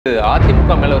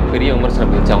அதிமுக மேல ஒரு பெரிய விமர்சனம்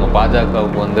இருந்துச்சு. அவங்க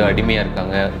பாஜகவுக்கு வந்து அடிமையா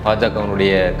இருக்காங்க,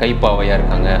 பாஜகவினுடைய கைப்பாவையா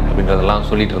இருக்காங்க அப்படின்றதெல்லாம்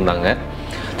சொல்லிட்டு இருந்தாங்க.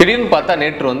 திடீர்னு பார்த்தா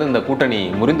நேற்று வந்து இந்த கூட்டணி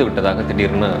முறிந்து விட்டதாக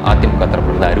திடீர்னு அதிமுக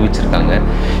தரப்பிலிருந்து அறிவிச்சிருக்காங்க.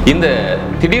 இந்த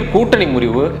திடீர் கூட்டணி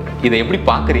முறிவு இதை எப்படி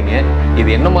பார்க்குறீங்க?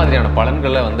 இது என்ன மாதிரியான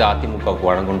பலன்களை வந்து அதிமுகவுக்கு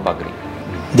வழங்கும்னு பார்க்குறீங்க?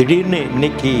 திடீர்னு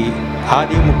இன்னைக்கு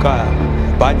அதிமுக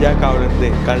பாஜகவிலிருந்து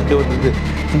கலந்து வந்தது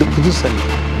இந்த புதுசல்.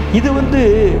 இது வந்து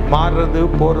மாறுறது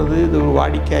போகிறது இது ஒரு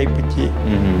வாடிக்கை ஆகிப்போச்சு.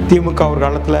 திமுக ஒரு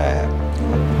காலத்தில்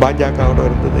பாஜகவோட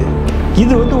இருந்தது.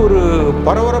 இது வந்து ஒரு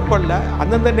பரபரப்பல்ல,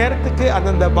 அந்தந்த நேரத்துக்கு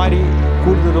அந்தந்த மாதிரி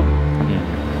கூடுதலும்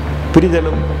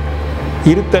பிரிதலும்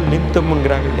இருத்தல்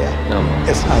நிமித்தம்ங்கிறாங்க இல்லையா?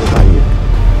 எஸ், அது மாதிரி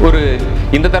ஒரு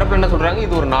இந்த தரப்புல என்ன சொல்றாங்க,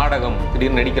 இது ஒரு நாடகம்,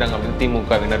 திடீர்னு நடிக்கிறாங்க அப்படின்னு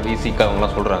திமுகவினர் விசிக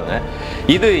அவங்கலாம் சொல்றாங்க.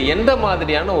 இது எந்த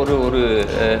மாதிரியான ஒரு ஒரு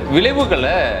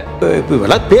விளைவுகளை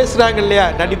இவெல்லாம் பேசுறாங்க இல்லையா?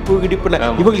 நடிப்பு கிடிப்புல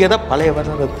இவங்களுக்கு ஏதாவது பழைய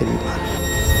வரலாறு தெரியுமா?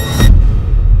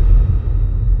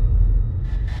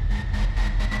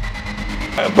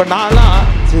 இப்போ நான்லாம்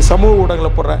சமூக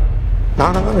ஊடகங்களை போடுறேன்,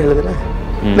 நானாக தான் எழுதுறேன்,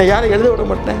 நான் யாரும் எழுத விட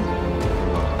மாட்டேன்.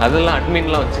 அதெல்லாம்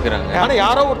அட்மின்லாம் வச்சுக்கிறாங்க. ஆனால்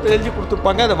யாரோ ஒருத்தர் எழுதி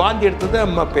கொடுத்துருப்பாங்க, அதை வாந்தி எடுத்தது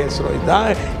நம்ம பேசுகிறோம். இதுதான்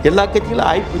எல்லா கட்சிகளும்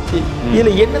ஆயிப்போச்சு.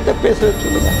 இதில் என்னத்தை பேசுறது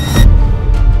சொல்லுங்க?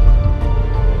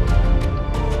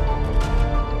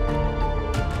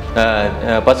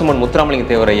 பசுமன் முத்துராமலிங்க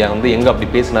தேவர் ஐயா வந்து எங்கே அப்படி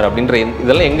பேசினார் அப்படின்ற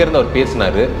இதெல்லாம் எங்கேருந்து அவர்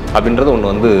பேசினார் அப்படின்றது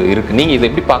ஒன்று வந்து இருக்குது. நீங்கள் இதை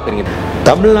எப்படி பார்க்குறீங்க?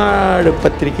 தமிழ்நாடு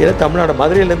பத்திரிகையில் தமிழ்நாடு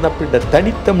மதுரையிலேருந்து அப்படின்ற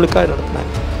தனித்தமிழுக்காக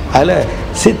நடத்தினாங்க.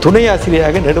 அதில் துணை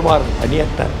ஆசிரியராக நெடுமாறன்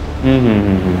பணியாற்றினார்.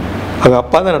 அவங்க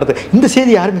அப்பா தான் நடத்த. இந்த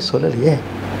செய்தி யாருமே சொல்லலையே.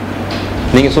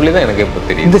 நீங்கள் சொல்லி தான் எனக்கு எப்போ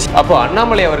தெரியும். அப்போ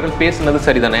அண்ணாமலை அவர்கள் பேசுனது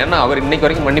சரிதானே? ஏன்னா அவர் இன்னைக்கு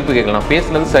வரைக்கும் மன்னிப்பு கேட்கலாம்,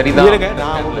 பேசுனது சரிதான்.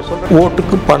 நான் உங்களை சொல்கிறேன்,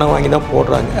 ஓட்டுக்கு பணம் வாங்கி தான்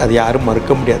போடுறாங்க, அது யாரும்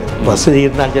மறுக்க முடியாது. வசதி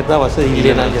இருந்தாலும் சரி தான், வசதி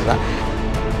இல்லைனாலும் சரி தான்.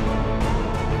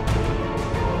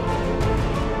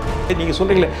 நீங்கள்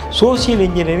சொல்கிறீங்களே சோசியல்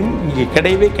இன்ஜினியரிங் இங்கே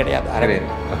கிடையவே கிடையாது.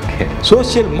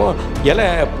 சோசியல்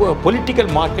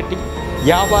பொலிட்டிக்கல் மார்க்கெட்டிங்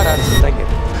வியாபார அரசு தான்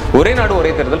இருக்குது. ஒரே நாடு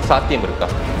ஒரே தேர்தல் சாத்தியம் இருக்கா?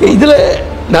 இதில்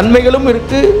நன்மைகளும்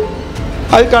இருக்கு,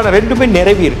 அதுக்கான ரெண்டுமே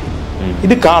நிறைவி இருக்கு.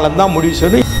 இது காலம்தான் முடிவு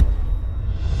சொல்லி.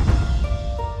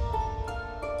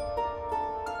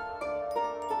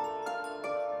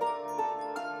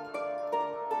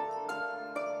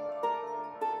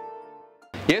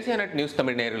 ஏசியானெட் நியூஸ்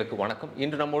தமிழ் நேயர்களுக்கு வணக்கம்.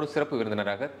 இன்று நம்மோடு சிறப்பு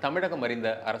விருந்தினராக தமிழகம் அறிந்த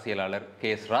அரசியலாளர்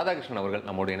K.S.Radhakrishnan அவர்கள்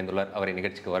நம்மோடு இணைந்துள்ளார். அவரை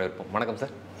நிகழ்ச்சிக்கு வரவேற்போம். வணக்கம்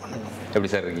சார்.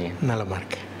 எப்படி சார் இருக்கீங்க? நலமா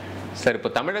இருக்கேன் சார். இப்போ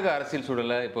தமிழக அரசியல்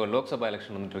சூழலை, இப்போ லோக்சபா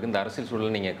எலெக்ஷன் வந்துட்டு இருக்கு, இந்த அரசியல்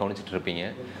சூழலை நீங்கள் கவனிச்சுட்டு இருப்பீங்க.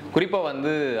 குறிப்பாக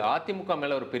வந்து அதிமுக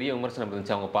மேலே ஒரு பெரிய விமர்சனம்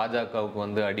இருந்துச்சு. அவங்க பாஜகவுக்கு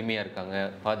வந்து அடிமையாக இருக்காங்க,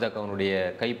 பாஜகவினுடைய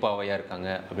கைப்பாவையாக இருக்காங்க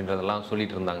அப்படின்றதெல்லாம்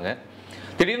சொல்லிட்டு இருந்தாங்க.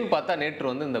 திடீர்னு பார்த்தா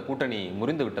நேற்று வந்து இந்த கூட்டணி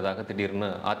முறிந்து விட்டதாக திடீர்னு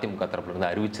அதிமுக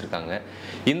தரப்பிலிருந்து அறிவிச்சிருக்காங்க.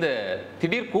 இந்த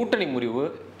திடீர் கூட்டணி முறிவு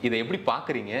இதை எப்படி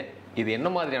பார்க்குறீங்க? இது என்ன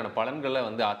மாதிரியான பலன்களை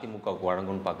வந்து அதிமுகவுக்கு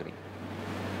வழங்கும்னு பார்க்குறீங்க?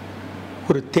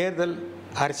 ஒரு தேர்தல்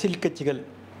அரசியல் கட்சிகள்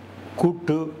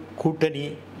கூட்டணி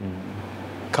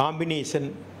காம்பினேஷன்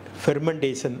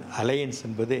ஃபெர்மெண்டேஷன் அலையன்ஸ்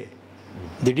என்பது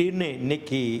திடீர்னு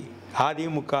இன்னைக்கு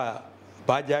அதிமுக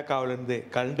பாஜகவிலிருந்து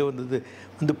கலந்து வந்தது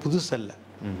வந்து புதுசல்ல.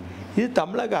 இது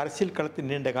தமிழக அரசியல் களத்தில்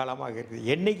நீண்ட காலமாக இருக்குது.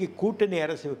 என்னைக்கு கூட்டணி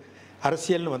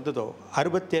அரசியல்னு வந்ததோ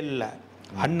 67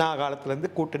 அண்ணா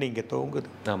காலத்திலேருந்து கூட்டணி இங்கே துவங்குது.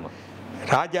 ஆமாம்.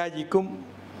 ராஜாஜிக்கும்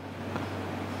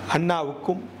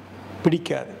அண்ணாவுக்கும்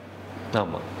பிடிக்காது.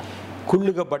 ஆமாம்.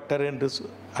 குள்ளுக பட்டர் என்று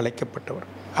அழைக்கப்பட்டவர்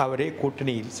அவரே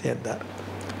கூட்டணியில் சேர்ந்தார்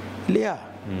இல்லையா?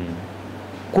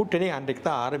 கூட்டணி அன்றைக்கு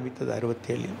தான் ஆரம்பித்தது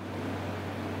 67.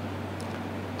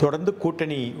 தொடர்ந்து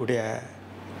கூட்டணியுடைய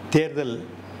தேர்தல்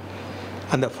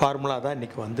அந்த ஃபார்முலா தான்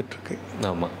இன்னைக்கு வந்துட்டுருக்கு.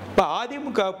 ஆமாம். இப்போ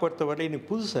அதிமுக பொறுத்தவரை இன்னைக்கு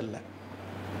புதுசல்ல.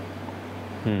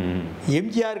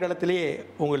 எம்ஜிஆர் காலத்திலேயே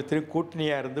உங்களுக்கு தெரியும்,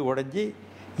 கூட்டணியாக இருந்து உடஞ்சி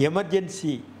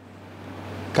எமர்ஜென்சி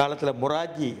காலத்தில்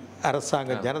மொராஜி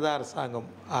அரசாங்கம் ஜனதா அரசாங்கம்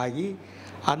ஆகி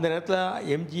அந்த நேரத்தில்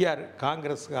எம்ஜிஆர்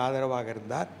காங்கிரஸுக்கு ஆதரவாக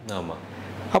இருந்தார். ஆமாம்.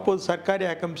 அப்போது சர்க்காரி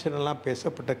கமிஷன் எல்லாம்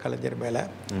பேசப்பட்ட, கலைஞர் மேலே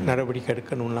நடவடிக்கை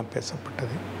எடுக்கணும்லாம்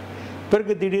பேசப்பட்டது.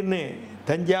 பிறகு திடீர்னு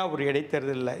தஞ்சாவூர்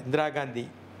இடைத்தேர்தலில் இந்திரா காந்தி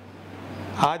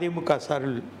அதிமுக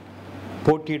சார்பில்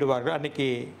போட்டியிடுவார்கள். அன்றைக்கி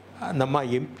அந்த அம்மா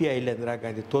எம்பி ஆயில் இந்திரா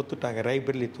காந்தி தோத்துட்டாங்க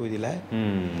ரைபரேலி தொகுதியில்.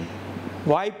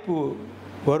 வாய்ப்பு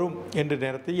வரும் என்ற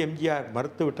நேரத்தில் எம்ஜிஆர்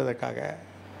மறுத்து விட்டதற்காக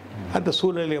அந்த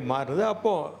சூழ்நிலையை மாறுது.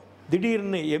 அப்போது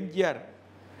திடீர்னு எம்ஜிஆர்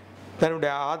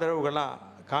தன்னுடைய ஆதரவுகள்லாம்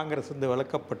காங்கிரஸ் வந்து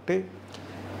விலக்கப்பட்டு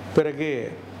பிறகு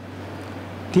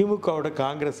திமுகவோட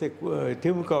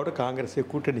காங்கிரஸை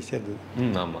கூட்டணி சேர்ந்தது.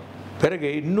 ஆமாம். பிறகு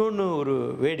இன்னொன்று ஒரு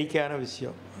வேடிக்கையான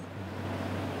விஷயம்,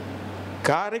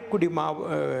 காரைக்குடி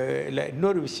இல்லை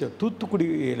இன்னொரு விஷயம்,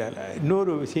 தூத்துக்குடியில்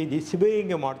இன்னொரு செய்தி,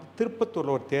 சிவகங்கை மாவட்டம்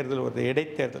திருப்பத்தூரில் ஒரு தேர்தல் வருது,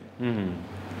 இடைத்தேர்தல்.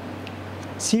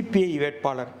 சிபிஐ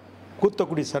வேட்பாளர்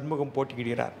கூத்தக்குடி சண்முகம்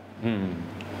போட்டியிடுகிறார்.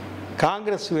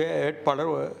 காங்கிரஸ்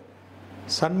வேட்பாளர்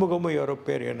சண்முகமும் யாரோ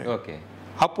பேர் என்ன. ஓகே.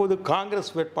 அப்போது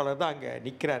காங்கிரஸ் வேட்பாளர் தான் அங்கே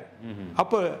நிற்கிறார்.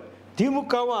 அப்போ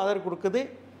திமுகவும் ஆதரவு கொடுக்குது,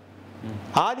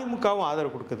 அதிமுகவும்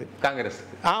ஆதரவு கொடுக்குது காங்கிரஸ்.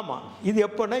 ஆமாம். இது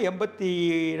எப்போன்னா 82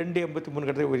 83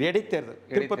 கிட்ட ஒரு இடைத்தேர்தல்,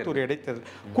 திருப்பத்தூர் இடைத்தேர்தல்.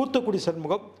 கூத்தக்குடி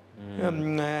சண்முகம்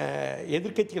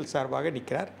எதிர்க்கட்சிகள் சார்பாக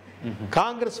நிற்கிறார்.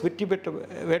 காங்கிரஸ் வெற்றி பெற்ற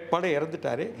வேட்பாளர்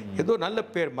இறந்துட்டாரு. ஏதோ நல்ல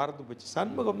பேர் மறந்து போச்சு,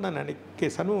 சண்முகம் தான்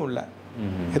சண்முகம் இல்லை,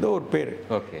 ஏதோ ஒரு பேர்.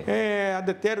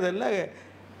 அந்த தேர்தலில்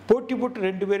போட்டி போட்டு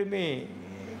 2 பேருமே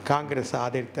காங்கிரஸ்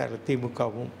ஆதரித்தார்.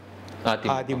 திமுகவும்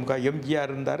அதிமுக.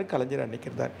 எம்ஜிஆர் இருந்தார், கலைஞர் அன்னைக்கு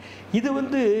இருந்தார். இது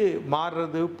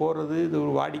மாறுறது போகிறது, இது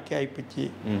ஒரு வாடிக்கை ஆகிப்போச்சு.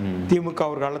 திமுக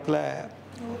ஒரு காலத்தில்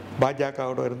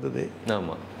பாஜகவோட இருந்தது,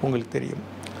 உங்களுக்கு தெரியும்.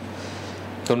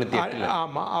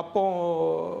 ஆமாம். அப்போ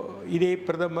இதே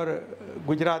பிரதமர்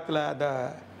குஜராத்தில் அந்த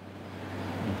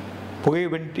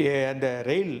புகைவண்டி அந்த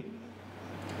ரயில்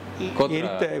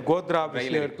கோத்ரா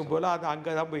ஆஃபீஸில் இருக்கும் போல அது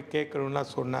அங்கே தான் போய்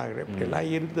கேட்கணும்லாம் சொன்னாங்க.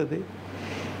 இப்படிலாம் இருந்தது.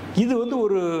 இது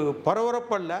ஒரு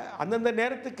பரபரப்பல்ல, அந்தந்த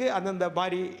நேரத்துக்கு அந்தந்த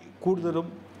மாதிரி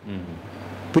கூடுதலும்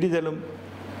பிரிதலும்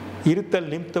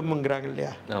இருத்தல் நிமித்தம்ங்கிறாங்க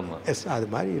இல்லையா. எஸ், அது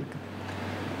மாதிரி இருக்குது.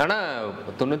 ஆனால்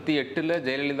 98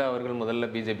 ஜெயலலிதா அவர்கள் முதல்ல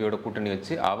பிஜேபியோட கூட்டணி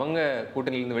வச்சு அவங்க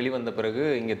கூட்டணியிலிருந்து வெளிவந்த பிறகு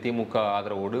இங்கே திமுக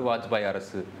ஆதரவோடு வாஜ்பாய்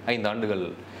அரசு 5 ஆண்டுகள்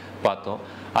பார்த்தோம்.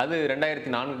 அது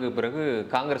 2004க்கு பிறகு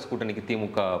காங்கிரஸ் கூட்டணிக்கு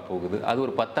திமுக போகுது. அது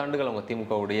ஒரு 10 ஆண்டுகள் அவங்க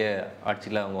திமுகவுடைய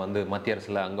ஆட்சியில் அவங்க மத்திய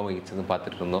அரசில் அங்கம் வகிச்சதுன்னு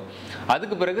பார்த்துட்டு இருந்தோம்.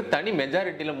 அதுக்கு பிறகு தனி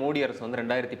மெஜாரிட்டியில் மோடி அரசு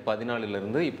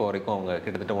 2014 இப்போ வரைக்கும் அவங்க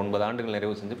கிட்டத்தட்ட 9 ஆண்டுகள்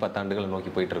நிறைவு செஞ்சு 10 ஆண்டுகளை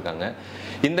நோக்கி போயிட்டு இருக்காங்க.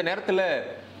 இந்த நேரத்தில்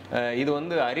இது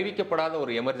அறிவிக்கப்படாத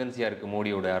ஒரு எமர்ஜென்சியாக இருக்குது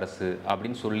மோடியோட அரசு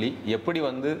அப்படின்னு சொல்லி எப்படி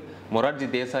மொரார்ஜி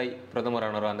தேசாய்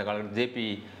பிரதமரானாரோ அந்த காலத்தில் ஜேபி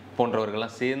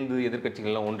போன்றவர்கள்லாம் சேர்ந்து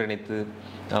எதிர்க்கட்சிகள்லாம் ஒன்றிணைத்து,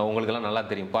 உங்களுக்கெல்லாம் நல்லா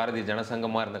தெரியும் பாரதிய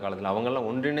ஜனசங்கமாக இருந்த காலத்தில் அவங்கெல்லாம்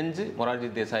ஒன்றிணைஞ்சு மொரார்ஜி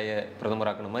தேசாயை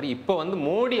பிரதமராக்கின மாதிரி இப்போ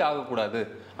மோடி ஆகக்கூடாது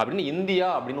அப்படின்னு இந்தியா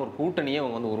அப்படின்னு ஒரு கூட்டணியை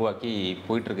அவங்க உருவாக்கி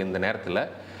போயிட்டுருக்கு. இந்த நேரத்தில்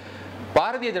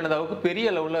பாரதிய ஜனதாவுக்கு பெரிய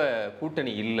அளவில்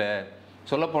கூட்டணி இல்லை.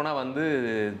 சொல்லப்போனால்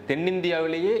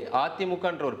தென்னிந்தியாவிலேயே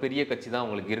அதிமுகன்ற ஒரு பெரிய கட்சி தான்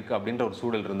அவங்களுக்கு இருக்குது அப்படின்ற ஒரு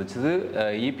சூழல் இருந்துச்சு.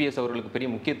 இபிஎஸ் அவர்களுக்கு பெரிய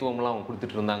முக்கியத்துவம்லாம் அவங்க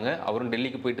கொடுத்துட்டு இருந்தாங்க. அவரும்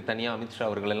டெல்லிக்கு போயிட்டு தனியாக அமித்ஷா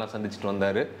அவர்கள் எல்லாம் சந்திச்சுட்டு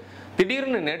வந்தார்.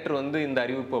 திடீர்னு நேற்று இந்த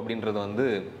அறிவிப்பு அப்படின்றது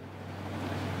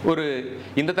ஒரு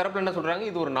இந்த தரப்பில் என்ன சொல்கிறாங்க,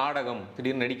 இது ஒரு நாடகம்,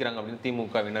 திடீர்னு நடிக்கிறாங்க அப்படின்னு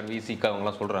திமுகவினர் விசிக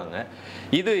அவங்களாம் சொல்கிறாங்க.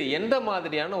 இது எந்த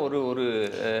மாதிரியான ஒரு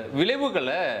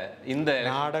விளைவுகளை இந்த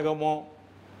நாடகமோ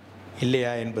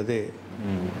இல்லையா என்பது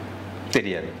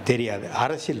தெரியாது.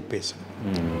 அரசியல் பேசணும்.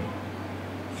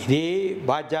 இதே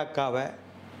பாஜகவை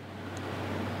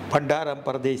பண்டாரம்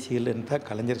பரதேசிகள் தான்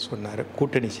கலைஞர் சொன்னார்,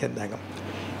 கூட்டணி சேர்ந்தாங்க.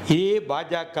 இதே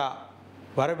பாஜக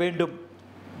வர வேண்டும்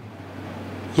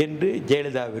என்று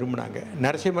ஜெயலலிதா விரும்பினாங்க.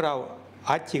 நரசிம்மராவ்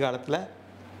ஆட்சி காலத்தில்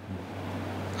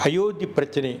அயோத்தி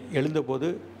பிரச்சனை எழுந்தபோது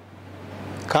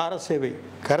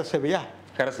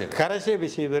கரசேவை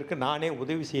செய்வதற்கு நானே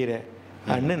உதவி செய்கிறேன்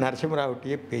அன்னு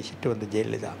நரசிம்மராவ்கிட்டயே பேசிட்டு வந்த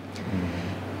ஜெயலலிதா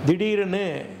திடீர்னு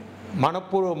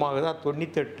மனப்பூர்வமாக தான்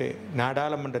 98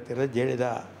 நாடாளுமன்ற தேர்தல்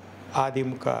ஜெயலலிதா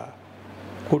அதிமுக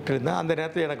கூட்டணி. அந்த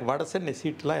நேரத்தில் எனக்கு வடசென்னை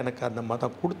சீட்டெலாம் எனக்கு அந்த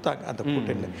மதம் கொடுத்தாங்க அந்த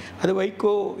கூட்டணியில். அது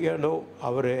வைகோ ஏனோ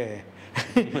அவர்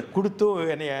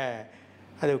கொடுத்தும் என்னைய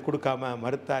அது கொடுக்காம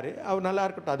மறுத்தார். அவர் நல்லா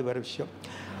இருக்கட்டும், அது வேறு விஷயம்.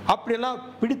 அப்படியெல்லாம்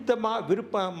பிடித்தமாக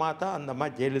விருப்பமாக தான் அந்த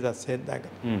மாதிரி ஜெயலலிதா சேர்ந்தாங்க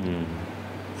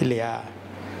இல்லையா.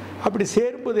 அப்படி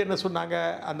சேரும்போது என்ன சொன்னாங்க,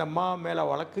 அந்த அம்மா மேலே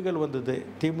வழக்குகள் வந்தது.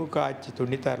 திமுக ஆட்சி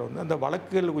 96 அந்த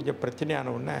வழக்குகள் கொஞ்சம்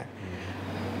பிரச்சனையான உடனே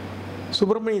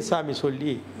சுப்பிரமணிய சாமி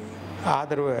சொல்லி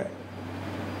ஆதரவை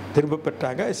திரும்ப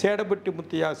பெற்றாங்க. சேடப்பட்டி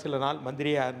முத்தையா சில நாள்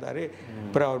மந்திரியாக இருந்தார்.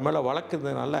 அப்புறம் அவர் மேலே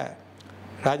வழக்குறதுனால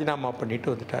ராஜினாமா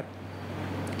பண்ணிட்டு வந்துட்டார்.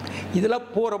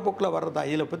 இதெல்லாம் போகிற போக்கில் வர்றதா.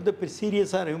 இதில்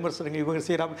சீரியஸான விமர்சனங்கள் இவங்க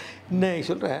செய்கிறாங்க. இன்னும்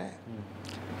சொல்கிறேன்,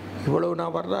 இவ்வளவு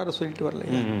நான் வரலாறு சொல்லிட்டு வரல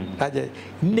ராஜா.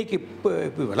 இன்னைக்கு இப்போ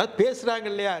இவெல்லாம் பேசுகிறாங்க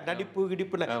இல்லையா, நடிப்பு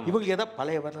கிடிப்பில் இவங்களுக்கு எதாவது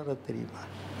பழைய வரலாறு தெரியுமா,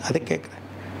 அதை கேட்குறேன்.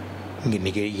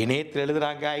 இன்றைக்கி இணையத்தில்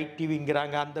எழுதுகிறாங்க,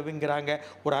 ஐடிவிங்கிறாங்க, அந்தவிங்கிறாங்க.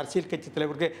 ஒரு அரசியல் கட்சி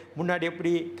தலைவருக்கு முன்னாடி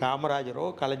எப்படி காமராஜரோ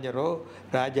கலைஞரோ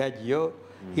ராஜாஜியோ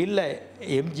இல்லை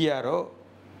எம்ஜிஆரோ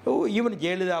ஈவன்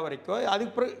ஜெயலலிதா வரைக்கும்,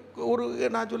 அதுக்கு பிறகு ஒரு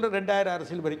நான் சொல்ல 2000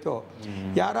 அரசியல் வரைக்கும்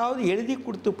யாராவது எழுதி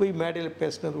கொடுத்து போய் மேடையில்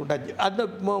பேசுனது உண்டா? அந்த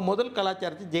முதல்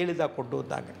கலாச்சாரத்தை ஜெயலலிதா கொண்டு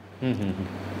வந்தாங்க.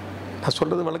 நான்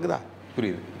சொல்கிறது வழங்குதா?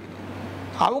 புரியுது.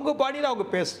 அவங்க பாணியில் அவங்க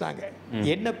பேசுனாங்க,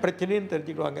 என்ன பிரச்சனைன்னு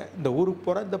தெரிஞ்சுக்கிடுவாங்க. இந்த ஊருக்கு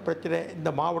போகிற இந்த பிரச்சனை, இந்த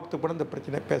மாவட்டத்துக்கு போகிற இந்த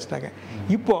பிரச்சனை பேசுனாங்க.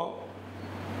 இப்போது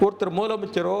ஒருத்தர்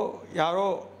முதலமைச்சரோ யாரோ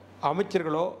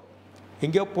அமைச்சர்களோ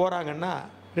எங்கேயோ போகிறாங்கன்னா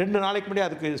 2 நாளைக்கு முன்னாடி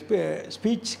அதுக்கு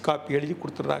ஸ்பீச் காப்பி எழுதி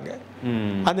கொடுத்துட்றாங்க.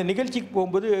 அந்த நிகழ்ச்சிக்கு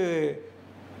போகும்போது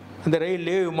அந்த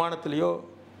ரயில்லையோ விமானத்துலேயோ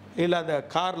இல்லை அந்த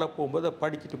காரில் போகும்போது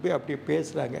படிச்சுட்டு போய் அப்படியே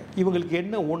பேசுகிறாங்க. இவங்களுக்கு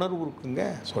என்ன உணர்வு இருக்குங்க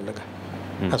சொல்லுங்கள்.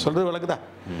 நான் சொல்கிறது விளக்குதா?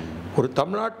 ஒரு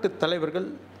தமிழ்நாட்டு தலைவர்கள்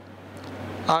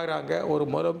ஆகிறாங்க, ஒரு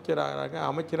முதலமைச்சர் ஆகிறாங்க,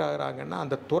 அமைச்சர் ஆகிறாங்கன்னா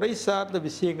அந்த துறை சார்ந்த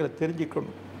விஷயங்களை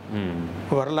தெரிஞ்சுக்கணும்.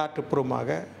 வரலாற்று பூர்வமாக,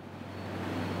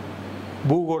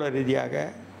 பூகோள ரீதியாக,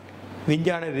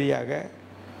 விஞ்ஞான ரீதியாக,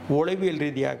 உளவியல்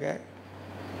ரீதியாக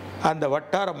அந்த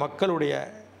வட்டார மக்களுடைய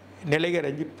நிலையை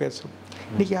அறிஞ்சு பேசணும்.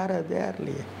 இன்றைக்கி யாரும் அது யார்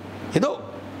இல்லையே. ஏதோ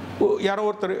யாரோ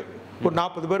ஒருத்தர் ஒரு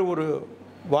 40 பேர் ஒரு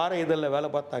வார இதழில் வேலை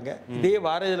பார்த்தாங்க. இதே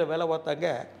வார இதழில் வேலை பார்த்தாங்க,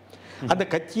 அந்த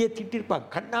கட்சியை திட்டிருப்பாங்க,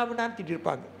 கண்ணாவினான்னு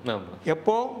திட்டிருப்பாங்க.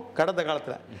 எப்போ? கடந்த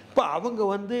காலத்தில். இப்போ அவங்க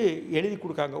வந்து எழுதி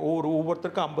கொடுக்காங்க,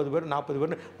 ஒவ்வொருத்தருக்கும் 50 பேர் 40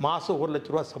 பேர் மாதம் 1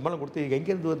 லட்ச ரூபா சம்பளம் கொடுத்து இது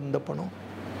எங்கேருந்து வந்து இந்த பணம்?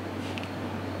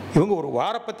 இவங்க ஒரு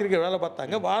வாரப்பத்திரிக்கை வேலை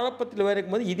பார்த்தாங்க. வாரப்பத்திரிக்கை வேலை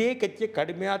இருக்கும்போது இதே கட்சியை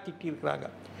கடுமையாக திட்டிருக்கிறாங்க.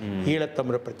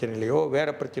 ஈழத்தமிழர் பிரச்சனையிலையோ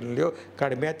வேறு பிரச்சனையிலையோ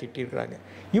கடுமையாக திட்டிருக்கிறாங்க.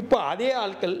 இப்போ அதே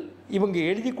ஆட்கள் இவங்க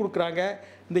எழுதி கொடுக்குறாங்க.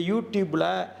 இந்த யூடியூப்பில்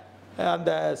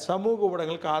அந்த சமூக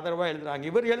ஊடகங்களுக்கு ஆதரவாக எழுதுகிறாங்க.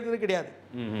 இவர் எழுதுறது கிடையாது,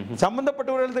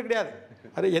 சம்மந்தப்பட்டவர் எழுதுறது கிடையாது.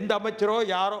 அது எந்த அமைச்சரோ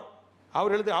யாரோ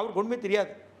அவருக்கு ஒன்றுமே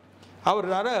தெரியாது. அவர்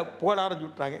தானே போட ஆரம்பிச்சு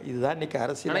விட்றாங்க. இதுதான் இன்னைக்கு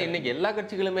அரசியல். இன்னைக்கு எல்லா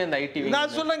கட்சிகளுமே இந்த ஐடி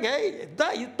நான் சொல்லுங்க,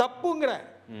 இதுதான் இது தப்புங்கிறேன்.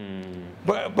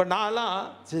 இப்போ நான்லாம்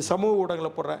சமூக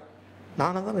ஊடகங்களை போடுறேன்,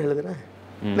 நானாக தான் எழுதுறேன்.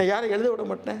 நான் யாரும் எழுத விட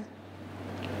மாட்டேன்.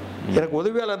 எனக்கு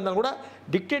உதவியாளர் இருந்தால் கூட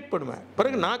டிக்டேட் பண்ணுவேன்,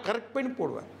 பிறகு நான் கரெக்ட் பண்ணி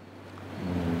போடுவேன்.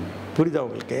 புரியுதா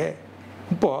உங்களுக்கு?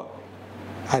 இப்போது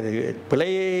அது பிழை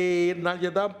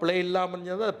இருந்தாலும் தான், பிழை இல்லாமல்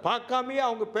இருந்தால் அதை பார்க்காமையே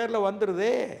அவங்க பேரில் வந்துடுது.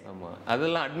 ஆமாம்,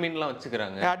 அதெல்லாம் அட்மின்லாம்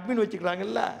வச்சுக்கிறாங்க. அட்மின்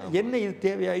வச்சுக்கிறாங்கல்ல. என்ன இது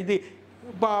தேவையா? இது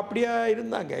இப்போ அப்படியா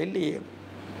இருந்தாங்க இல்லையே.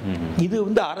 இது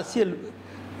வந்து அரசியல்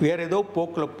வேறு ஏதோ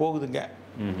போக்கில் போகுதுங்க.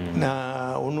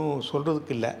 நான் ஒன்றும்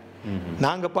சொல்கிறதுக்கு இல்லை.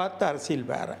 நாங்கள் பார்த்த அரசியல்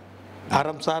வேறு,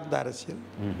 அறம் சார்ந்த அரசியல்.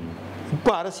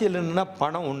 இப்போ அரசியல் என்னென்னா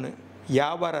பணம் ஒன்று,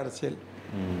 வியாபார அரசியல்.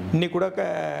 இன்னைக்கு கூட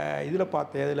இதில்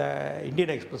பார்த்தேன், இதில்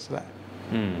இந்தியன் எக்ஸ்பிரஸில்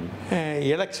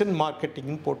எலெக்ஷன்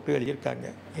மார்க்கெட்டிங்னு போட்டு எழுதியிருக்காங்க.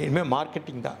 இனிமேல்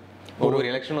மார்க்கெட்டிங் தான், ஒரு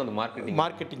எலெக்ஷன் வந்து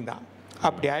மார்க்கெட்டிங் தான்.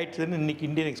 அப்படி ஆயிடுச்சுன்னு இன்றைக்கி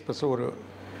இந்தியன் எக்ஸ்பிரஸில் ஒரு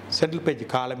சென்ட்ரல் பேஜ்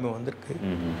காலமே வந்திருக்கு.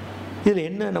 இதில்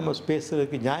என்ன நம்ம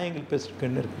பேசுறதுக்கு, நியாயங்கள் பேசுறதுக்கு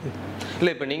என்ன இருக்குது?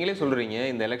 இல்லை, இப்போ நீங்களே சொல்கிறீங்க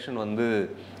இந்த எலெக்ஷன் வந்து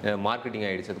மார்க்கெட்டிங்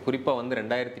ஆகிடுச்சு. அது குறிப்பாக வந்து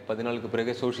 2014க்கு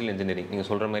பிறகு சோஷியல் இன்ஜினியரிங் நீங்கள்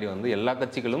சொல்கிற மாதிரி வந்து எல்லா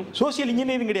கட்சிகளும். சோஷியல்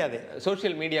இன்ஜினியரிங் கிடையாது,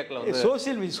 சோஷியல் மீடியாக்கள் வந்து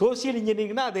சோஷியல்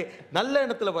இன்ஜினியரிங்னா அது நல்ல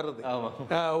இடத்துல வர்றது.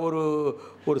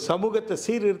 ஒரு சமூகத்தை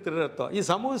சீர்திருத்துற அர்த்தம். இது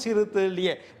சமூக சீர்திருத்தம்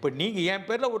இல்லையே. இப்போ நீங்கள் என்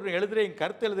பேரில் ஒரு எழுதுறீங்க,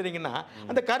 கருத்து எழுதுறீங்கன்னா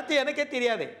அந்த கருத்து எனக்கே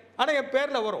தெரியாது, ஆனால் என்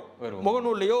பேரில் வரும்.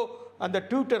 முகநூல்லையோ அந்த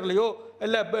ட்விட்டர்லையோ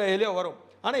இல்லை எல்லையோ வரும்.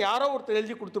 ஆனால் யாரோ ஒருத்தர்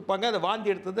எழுதி கொடுத்துருப்பாங்க, அதை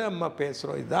வாந்தி எடுத்ததை நம்ம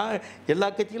பேசுகிறோம். இதுதான் எல்லா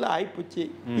கட்சிகளும் ஆயிப்போச்சு.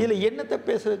 இதில் என்னத்தை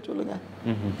பேசுகிற சொல்லுங்கள்.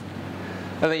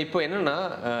 அதான் இப்போ என்னென்னா,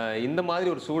 இந்த மாதிரி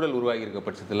ஒரு சூழல் உருவாகி இருக்க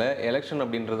பட்சத்தில் எலெக்ஷன்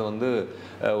அப்படின்றது வந்து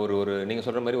ஒரு நீங்கள்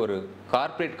சொல்கிற மாதிரி ஒரு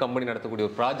கார்ப்பரேட் கம்பெனி நடத்தக்கூடிய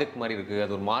ஒரு ப்ராஜெக்ட் மாதிரி இருக்குது.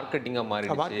 அது ஒரு மார்க்கெட்டிங்காக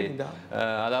மாறிடுச்சு.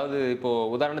 அதாவது இப்போது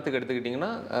உதாரணத்துக்கு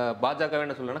எடுத்துக்கிட்டிங்கன்னா, பாஜகவே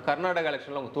என்ன சொல்லணும்னா, கர்நாடகா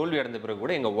எலெக்ஷனில் அவங்க தோல்வி அடைஞ்ச பிறகு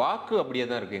கூட எங்கள் வாக்கு அப்படியே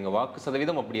தான் இருக்குது, எங்கள் வாக்கு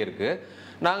சதவீதம் அப்படியே இருக்குது.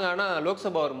 நாங்கள் ஆனால்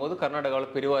லோக்சபா வரும்போது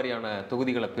கர்நாடகாவில் பெருவாரியான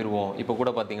தொகுதிகளை பெறுவோம். இப்போ கூட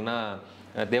பார்த்தீங்கன்னா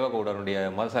தேவகவுடருடைய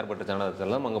மதசார்பற்ற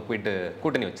ஜனதாதளம் அங்கே போயிட்டு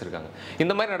கூட்டணி வச்சுருக்காங்க.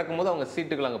 இந்த மாதிரி நடக்கும்போது அவங்க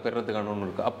சீட்டுகள் அங்கே பெறுறதுக்கான ஒன்று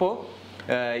இருக்குது.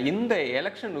 அப்போது இந்த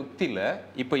எலெக்ஷன் யுக்தியில்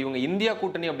இப்போ இவங்க இந்தியா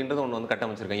கூட்டணி அப்படின்றது ஒன்று வந்து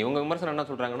கட்டமைச்சிருக்காங்க. இவங்க விமர்சனம் என்ன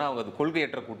சொல்கிறாங்கன்னா, அவங்க அது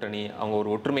கொள்கையற்ற கூட்டணி, அவங்க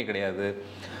ஒரு ஒற்றுமை கிடையாது,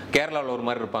 கேரளாவில் ஒரு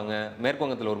மாதிரி இருப்பாங்க,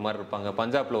 மேற்குவங்கத்தில் ஒரு மாதிரி இருப்பாங்க,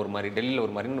 பஞ்சாபில் ஒரு மாதிரி, டெல்லியில்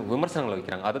ஒரு மாதிரி விமர்சனங்களை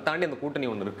வைக்கிறாங்க. அதை தாண்டி அந்த கூட்டணி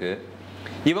ஒன்று இருக்குது,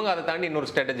 இவங்க அதை தாண்டி இன்னொரு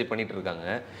ஸ்ட்ராட்டஜி பண்ணிட்டு இருக்காங்க.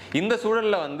 இந்த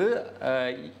சூழலில் வந்து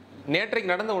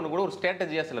நேற்றைக்கு நடந்த ஒன்று கூட ஒரு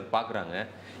ஸ்ட்ராட்டஜியாக சிலர் பார்க்குறாங்க.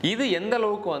 இது எந்த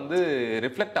அளவுக்கு வந்து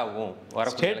ரிஃப்ளெக்ட் ஆகும்? வர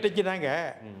ஸ்ட்ராட்டஜி தாங்க.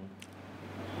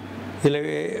 இதில்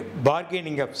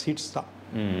பார்கெனிங் ஆஃப் சீட்ஸ் தான்,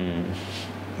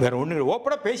 வேறு ஒன்று.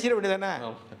 ஓப்பனாக பேசிட வேண்டியதானே.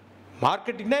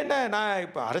 மார்க்கெட்டிங்னா என்ன? நான்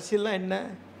இப்போ அரசியல்லாம் என்ன,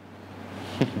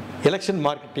 எலெக்ஷன்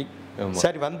மார்க்கெட்டிங்.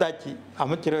 சரி, வந்தாச்சு,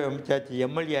 அமைச்சரவை அமைச்சாச்சு,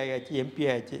 எம்எல்ஏ ஆயாச்சு, எம்பி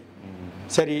ஆயாச்சு.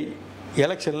 சரி,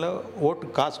 எலெக்ஷனில்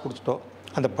ஓட்டு காசு கொடுத்துட்டோம்,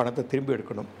 அந்த பணத்தை திரும்பி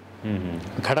எடுக்கணும்,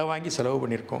 கடை வாங்கி செலவு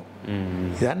பண்ணியிருக்கோம்.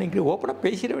 இதான் நீங்கள் ஓப்பனாக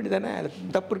பேசிட வேண்டியதானே.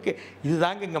 தப்பு இருக்குது.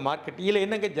 இதுதாங்க இங்கே மார்க்கெட். இதில்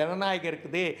என்னங்க ஜனநாயகம்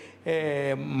இருக்குது,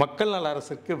 மக்கள் நல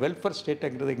அரசு இருக்குது, வெல்ஃபேர்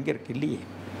ஸ்டேட்டுங்கிறது எங்கே இருக்குது? இல்லையே.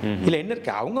 இதில் என்ன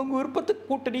இருக்குது? அவங்கவுங்க விருப்பத்துக்கு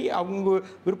கூட்டணி, அவங்க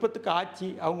விருப்பத்துக்கு ஆட்சி,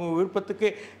 அவங்க விருப்பத்துக்கு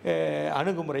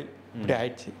அணுகுமுறை, இப்படி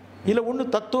ஆயிடுச்சு. இதில்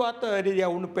ஒன்றும் தத்துவார்த்த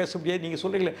ரீதியாக ஒன்றும் பேச முடியாது. நீங்கள்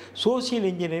சொல்கிறீங்களே சோசியல்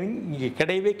இன்ஜினியரிங் இங்கே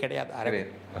கிடையவே கிடையாது. அறவே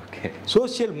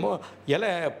சோசியல்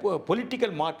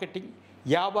பொலிட்டிக்கல் மார்க்கெட்டிங்,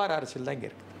 வியாபார அரசியல் தான் இங்கே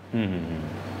இருக்குது.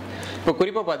 இப்போ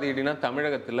குறிப்பாக பார்த்துக்கிட்டிங்கன்னா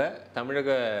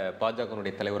தமிழக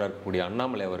பாஜகனுடைய தலைவராக இருக்கக்கூடிய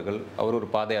அண்ணாமலை அவர்கள் அவர் ஒரு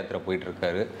பாத யாத்திரை போயிட்டு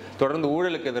இருக்காரு. தொடர்ந்து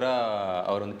ஊழலுக்கு எதிராக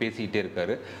அவர் வந்து பேசிக்கிட்டே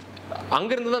இருக்காரு.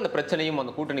 அங்கிருந்து தான் அந்த பிரச்சனையும்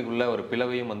அந்த கூட்டணிக்குள்ள ஒரு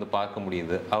பிளவையும் வந்து பார்க்க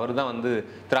முடியுது. அவர் தான் வந்து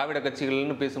திராவிட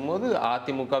கட்சிகள்னு பேசும்போது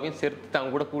அதிமுகவையும் சேர்த்து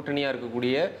தாங்க கூட கூட்டணியா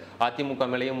இருக்கக்கூடிய அதிமுக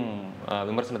மேலேயும்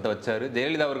விமர்சனத்தை வச்சாரு.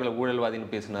 ஜெயலலிதா அவர்களை ஊழல்வாதின்னு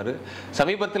பேசினாரு.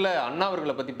 சமீபத்தில் அண்ணா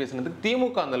அவர்களை பத்தி பேசினதுக்கு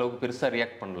திமுக அந்த அளவுக்கு பெருசா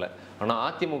ரியாக்ட் பண்ணல. ஆனா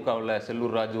அதிமுகவில்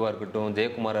செல்லூர் ராஜுவா இருக்கட்டும்,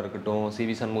 ஜெயக்குமாரா இருக்கட்டும்,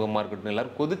 சி.வி. சண்முகமா இருக்கட்டும்,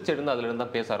 எல்லாரும் கொதிச்செழுந்து அதுல இருந்து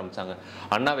தான் பேச ஆரம்பிச்சாங்க.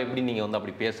 அண்ணாவை எப்படி நீங்க வந்து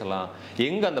அப்படி பேசலாம்,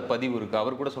 எங்க அந்த பதிவு இருக்கு?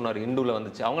 அவர் கூட சொன்னார் இந்துல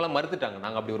வந்துச்சு, அவங்களாம் மறுத்துட்டாங்க,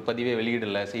 நாங்க அப்படி ஒரு பதிவே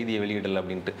வெளியிடல, செய்தியை வெளியிடல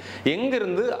அப்படின்ட்டு.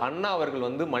 எங்கிருந்து அண்ணா அவர்கள்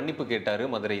வந்து மன்னிப்பு கேட்டாரு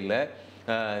மதுரையில்,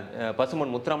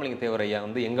 பசுமன் முத்துராமலிங்க தேவர் ஐயா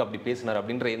வந்து எங்க அப்படி பேசினார்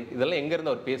அப்படின்ற இதெல்லாம் எங்க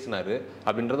இருந்து அவர் பேசினாரு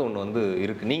அப்படின்றது ஒன்று வந்து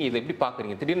இருக்கு. நீங்க இதை எப்படி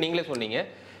பாக்குறீங்க? திடீர்னு நீங்களே சொன்னீங்க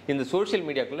இந்த சோசியல்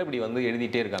மீடியாக்குள்ள இப்படி வந்து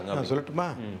எழுதிட்டே இருக்காங்க. சொல்லட்டுமா?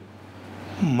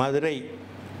 மதுரை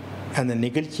அந்த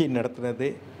நிகழ்ச்சியை நடத்துனது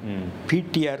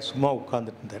பிடிஆர் சும்மா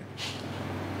உட்கார்ந்துட்டு இருந்தார்.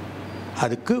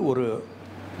 அதுக்கு ஒரு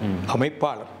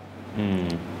அமைப்பாளர்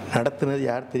நடத்துனது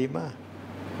யார் தெரியுமா?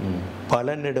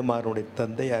 பழநெடுமாறனுடைய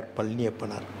தந்தையார்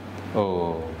பழனியப்பனார்.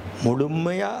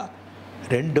 முழுமையா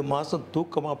 2 மாசம்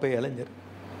தூக்கமா போய் இளைஞர்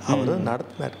அவர் தான்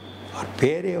நடத்தினார். அவர்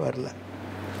பேரே வரல.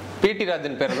 பிடி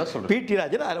ராஜன் பேர் தான் சொல்றேன். பிடி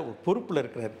ராஜன் அதில் ஒரு பொறுப்பில்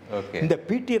இருக்கிறார். இந்த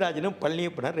பிடி ராஜனும்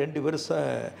பழனியப்பனார் 2 பேரும்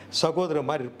சகோதரர்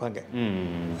மாதிரி இருப்பாங்க.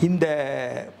 இந்த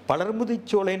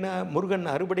பலர்முதிச்சோலைன்னு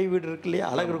முருகன் அறுபடை வீடு இருக்கு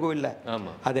இல்லையா, அழகர் கோவில்ல,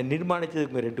 அதை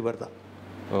நிர்மாணிச்சதுக்கு 2 பேர் தான்.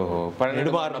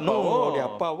 நெடுமாறனும்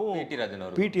அப்பாவும்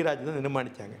பிடி ராஜன் தான்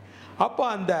நிர்மாணிச்சாங்க. அப்போ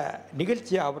அந்த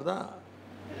நிகழ்ச்சியை அவர் தான்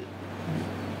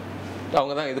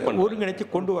ஒருங்கிணைச்சு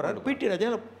கொண்டு வர்றாரு. பிடி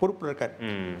ராஜன் பொறுப்பில் இருக்கார்.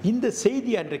 இந்த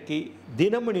செய்தி அன்றைக்கு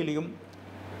தினமணிலையும்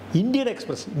Indian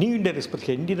express, new Indian express,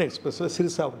 Indian எக்ஸ்பிரஸ்ல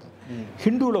சிறுசா வந்தது,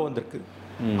 ஹிந்துவில் வந்திருக்கு.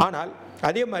 ஆனால்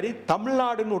அதே மாதிரி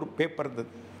தமிழ்நாடுன்னு ஒரு பேப்பர் இருந்தது,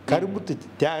 கரும்புத்து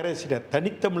தியாகராஜர்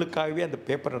தனித்தமிழுக்காகவே அந்த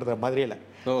பேப்பர் நடத்துற மதுரையில்.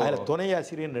 அதில் துணை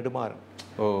ஆசிரியர் நெடுமாறன்.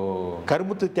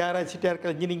 கருமுத்து தியாகராஜிட்டா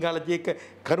இருக்கிற இன்ஜினியரிங் காலேஜ்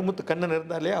கருமுத்து கண்ணன்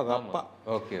இருந்தாலே அவங்க அப்பா.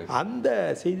 அந்த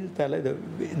செய்தித்தாள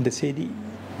இந்த செய்தி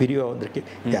விரிவாக வந்திருக்கு.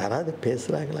 யாராவது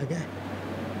பேசுகிறாங்களாங்க?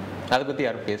 அதை பற்றி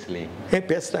யாரும் பேசலையே.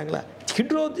 பேசுகிறாங்களா?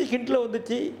 ஹிண்டில்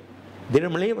வந்துச்சு,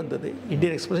 தினமணிலையும் வந்தது,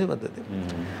 இந்தியன் எக்ஸ்பிரஸும் வந்தது.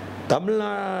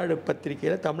 தமிழ்நாடு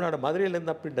பத்திரிகையில் தமிழ்நாடு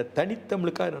மதுரையிலேருந்து அப்படின்ற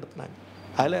தனித்தமிழுக்காக நடத்தினாங்க.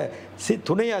 அதில்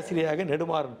துணை ஆசிரியராக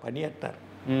நெடுமாறன் பணியாற்றினார்.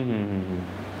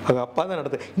 அவங்க அப்பா தான்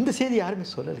நடத்த. இந்த செய்தி யாருமே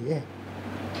சொல்லலையே.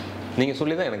 நீங்கள்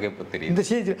சொல்லி தான் எனக்கு இப்போ தெரியும் இந்த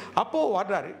செய்தி. அப்போது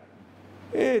வாடுறாரு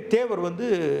தேவர் வந்து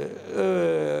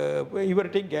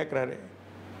இவர்கிட்டையும் கேட்குறாரு,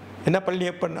 என்ன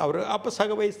பழனியப்பன் அவர் அப்போ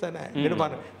சக வயசு தானே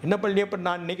நெடுமாறன், என்ன பழனியப்பன்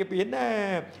நான் இன்னைக்கு இப்போ என்ன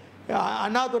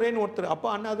அண்ணாதுரைன்னு ஒருத்தர், அப்போ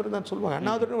அண்ணாதுரை தான் சொல்லுவாங்க.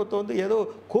 அண்ணாதுரைன்னு ஒருத்தர் வந்து ஏதோ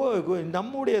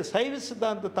நம்முடைய சைவ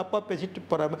சித்தாந்த தப்பாக பேசிட்டு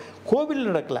போகிற கோவில்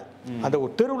நடக்கலை, அந்த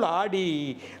ஒரு தெருவில் ஆடி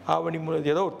ஆவணி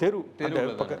ஏதோ ஒரு தெரு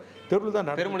பக்கம் தெருவில் தான்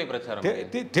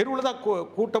தெருவில் தான்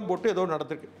கூட்டம் போட்டு ஏதோ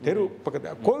நடந்திருக்கு. தெரு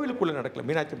பக்கத்தில் கோவிலுக்குள்ளே நடக்கல,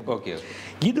 மீனாட்சி. ஓகே.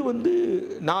 இது வந்து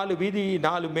 4 வீதி,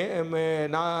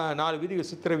 4 வீதி,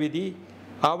 சித்திர வீதி,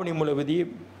 ஆவணி மூல வீதி,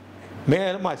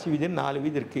 மேலமாசி வீதின்னு 4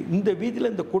 வீதி இருக்கு. இந்த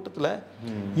வீதியில் இந்த கூட்டத்தில்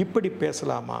இப்படி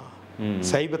பேசலாமா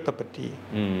சைவத்தை பற்றி?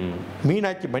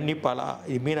 மீனாட்சி மன்னிப்பாளா?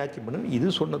 இது மீனாட்சி மன்னன் இது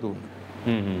சொன்னது ஒன்று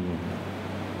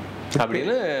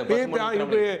அப்படின்னு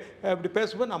அப்படி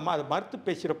பேசும்போது நம்ம அதை மறுத்து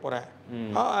பேசிட போகிறேன்.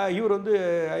 இவர் வந்து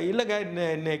இல்லைங்க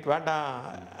இன்னைக்கு வேண்டாம்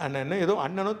அண்ணன்னு, ஏதோ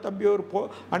அண்ணனும் தம்பியோ ஒரு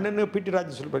அண்ணன்னு பிடி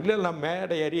ராஜன் சொல்லுவார். இல்லை நான்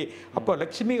மேடை ஏறி அப்போ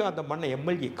லட்சுமிகாந்தம் அண்ணன்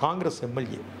எம்எல்ஏ, காங்கிரஸ்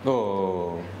எம்எல்ஏ.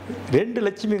 2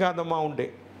 லட்சுமிகாந்தம்மா உண்டு.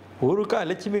 ஒரு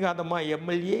லட்சுமிகாந்தம்மா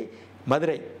எம்எல்ஏ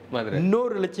மதுரை,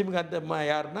 இன்னொரு லட்சுமிகாந்தம்மா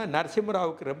யாருன்னா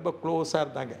நரசிம்மராவுக்கு ரொம்ப க்ளோஸாக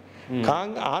இருந்தாங்க.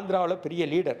 ஆந்திராவில் பெரிய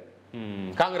லீடர்.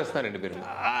 காங்கிரஸ் தான் 2 பேரும்.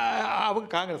 அவங்க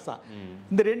காங்கிரஸ் தான்.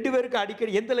 இந்த 2 பேருக்கு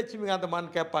அடிக்கடி எந்த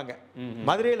லட்சுமிகாந்தம்மான்னு கேட்பாங்க.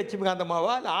 மதுரை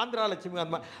லட்சுமிகாந்தம்மாவா இல்லை ஆந்திரா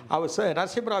லட்சுமிகாந்தம்மா? அவர்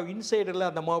நரசிம்மராவ் இன்சைடரில்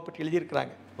அந்த அம்மாவை பற்றி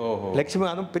எழுதியிருக்கிறாங்க.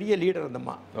 லட்சுமிகாந்தம் பெரிய லீடர் அந்த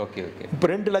அம்மா. இப்போ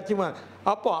 2 லட்சுமிகாந்தம்.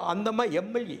 அப்போ அந்த அம்மா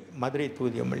எம்எல்ஏ, மதுரை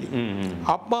தொகுதி எம்எல்ஏ.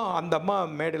 அப்போ அந்த அம்மா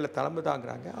மேடையில் தலைமை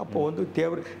தாங்குறாங்க. அப்போ வந்து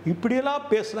தேவர் இப்படியெல்லாம்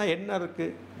பேசினா என்ன இருக்கு?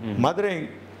 மதுரை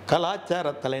கலாச்சார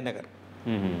தலைநகர்,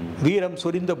 வீரம்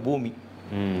சொரிந்த பூமி,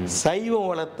 சைவம்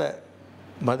வளர்த்த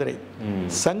மதுரை,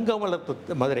 சங்கம்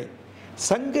வளர்த்த மதுரை,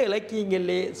 சங்க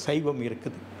இலக்கியங்களே சைவம்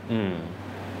இருக்குது,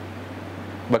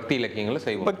 பக்தி இலக்கியங்கள்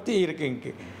சைவம் பக்தி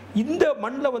இருக்கு. இந்த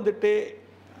மண்ணில் வந்துட்டு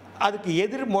அதுக்கு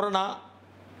எதிர்முரணா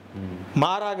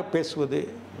மாறாக பேசுவது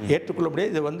ஏற்றுக்கொள்ள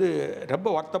முடியாது. இது வந்து ரொம்ப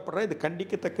வருத்தப்படுறேன், இது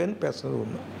கண்டிக்கத்தக்கன்னு பேசுறது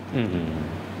ஒன்று.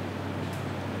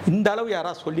 இந்த அளவு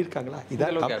யாராவது சொல்லியிருக்காங்களா?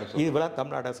 இதெல்லாம்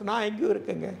தமிழ்நாடு அரசு. நான் எங்கேயும்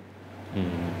இருக்கேங்க,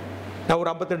 நான் ஒரு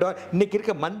 52 இன்னைக்கு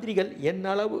இருக்க மந்திரிகள் என்ன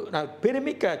அளவு நான்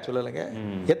பெருமைக்காக சொல்லலைங்க.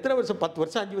 எத்தனை வருஷம் 10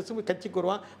 வருஷம் 5 வருஷம் கட்சிக்கு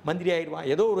வருவான், மந்திரி ஆயிடுவான்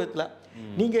ஏதோ ஒரு விதத்தில்.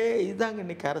 நீங்கள் இதுதாங்க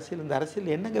இன்னைக்கு அரசியல். இந்த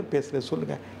அரசியல் என்னங்க பேசுகிறது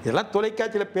சொல்லுங்கள். இதெல்லாம்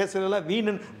தொலைக்காட்சியில் பேசுகிறதெல்லாம்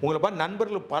வீணன். உங்களை பார்த்து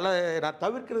நண்பர்கள் பல நான்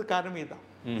தவிர்க்கிறது காரணமே தான்.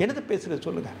 என்னது பேசுகிறது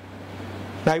சொல்லுங்கள்.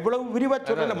 நான் இவ்வளவு விரிவாக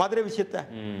சொல்லலை மதுரை விஷயத்தை.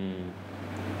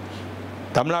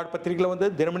 தமிழ்நாடு பத்திரிகையில்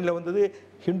வந்தது, தினமணியில் வந்தது,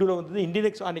 ஹிந்துவில் வந்தது,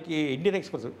 இந்தியன்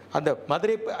எக்ஸ்பிரஸ் அந்த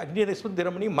மதுரை இந்தியன் எக்ஸ்பிரஸ்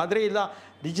தினமணி மதுரையில் தான்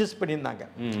ரிஜிஸ்டர் பண்ணியிருந்தாங்க.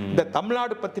 இந்த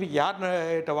தமிழ்நாடு பத்திரிகை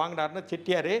யார்கிட்ட வாங்கினாருன்னா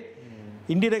Chettiar.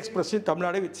 Indian express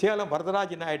Tamil Nadu Salem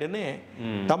Varadaraja நாயுடுன்னு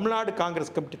Tamil Nadu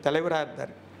Congress committee தலைவராக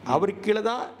இருந்தார். அவருக்கு கீழே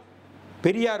தான்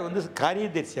பெரியார் வந்து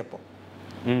காரியதர்சி. அப்போ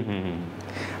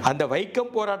அந்த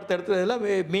வைக்கம் போராட்டத்தை எடுத்ததெல்லாம்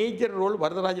மேஜர் ரோல்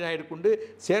வரதராஜ நாயுடு கொண்டு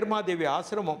சேர்மாதேவி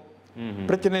ஆசிரமம்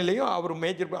பிரச்சனையிலையும் அவர்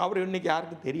மேஜர். அவர் இன்னைக்கு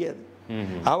யாருக்கும் தெரியாது.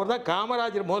 அவர் தான்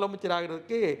காமராஜர் முதலமைச்சர்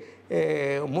ஆகிறதுக்கு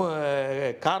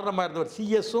காரணமாக இருந்தவர்.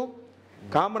 சிஎஸும்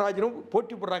காமராஜரும்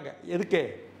போட்டி போடுறாங்க. எதுக்கு?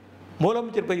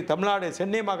 முதலமைச்சர் பதவி. தமிழ்நாடு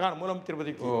சென்னை மாகாண முதலமைச்சர்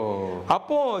பதவிக்கு.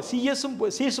 அப்போ சிஎஸும்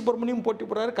சி சுப்பிரமணியம் போட்டி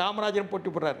போடுறாரு, காமராஜரும் போட்டி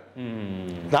போடுறாரு.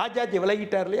 ராஜாஜி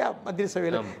விலகிட்டார் இல்லையா மந்திரி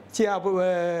சபையில்.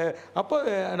 அப்போ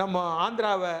நம்ம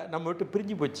ஆந்திராவை நம்ம விட்டு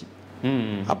பிரிஞ்சு போச்சு.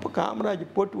 அப்போ காமராஜ்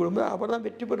போட்டி விடும்போது அவர் தான்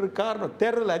வெற்றி பெற காரணம்.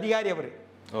 தேர்தல் அதிகாரி அவர்.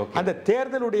 அந்த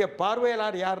தேர்தலுடைய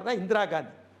பார்வையாளர் யாருன்னா இந்திரா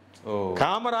காந்தி.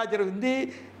 காமராஜர் வந்து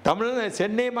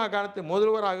சென்னை மாகாணத்து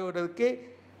முதல்வர் ஆகுவதற்கு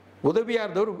உதவியாக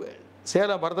இருந்தவர்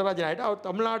சேலம் வரதராஜ நாயுடு. அவர்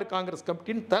தமிழ்நாடு காங்கிரஸ்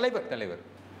கமிட்டியின் தலைவர்.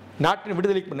 நாட்டின்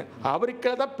விடுதலைக்கு பண்ண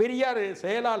அவருக்கு தான் பெரியார்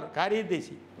செயலாளர்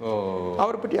காரியதேசி.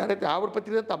 அவரை பற்றி அவர்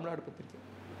பற்றி தான் தமிழ்நாடு பத்திரிக்கை.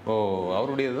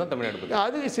 அவருடையது தான் தமிழ்நாடு பத்திரிக்கை.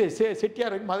 அது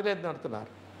செட்டியார் மதுரை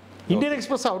நடத்தினார். இந்தியன்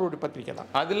எக்ஸ்பிரஸ் அவருடைய பத்திரிக்கை தான்.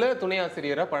 அதுல துணை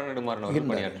ஆசிரியராக பழநெடுமாறன் அவர்கள்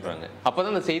பணியாற்றுறாங்க.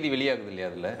 அப்பதான் அந்த செய்தி வெளியாகுது இல்லையா?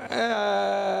 அதுல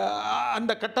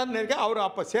அந்த கட்டம் இருக்க அவர்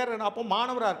அப்போ அப்போ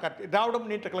மாணவராக இருக்கார். திராவிட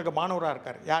முன்னேற்ற கழக மாணவராக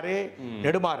இருக்கார். யாரு?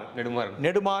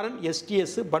 நெடுமாறன்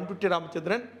எஸ்டிஎஸ், பண்ருட்டி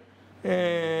ராமச்சந்திரன்,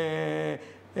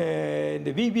 இந்த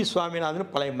வி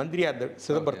சுவாமிநாதன் பழைய மந்திரியாக இருந்தார்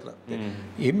சிதம்பரத்தில்.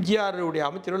 எம்ஜிஆருடைய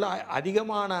அமைச்சர்கள்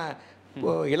அதிகமான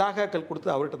இலாகாக்கள்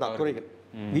கொடுத்து அவர்கிட்ட தான் துறைகள்.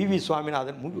 வி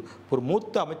சுவாமிநாதன் ஒரு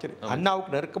மூத்த அமைச்சர்,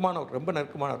 அண்ணாவுக்கு நெருக்கமானவர், ரொம்ப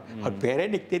நெருக்கமானவர். அவர் பேரே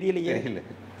இன்னைக்கு தெரியலையே.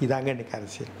 இதாங்க இன்னைக்கு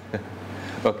அரசியல்.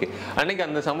 ஓகே, அன்னைக்கு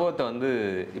அந்த சம்பவத்தை வந்து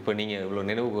இப்போ நீங்கள் இவ்வளோ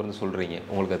நினைவு கூர்ந்து சொல்கிறீங்க,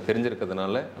 உங்களுக்கு அது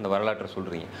தெரிஞ்சிருக்கிறதுனால அந்த வரலாற்றை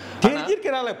சொல்கிறீங்க.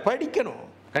 தெரிஞ்சிருக்கிறனால படிக்கணும்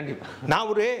கண்டிப்பாக.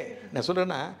 நான்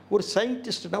சொல்கிறேன்னா ஒரு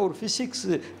சயின்டிஸ்ட்னா ஒரு ஃபிசிக்ஸ்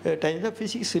டைம் தான்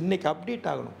ஃபிசிக்ஸ் இன்னைக்கு அப்டேட்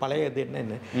ஆகணும். பழையது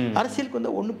என்னென்னு அரசியலுக்கு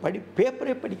வந்து ஒன்றும்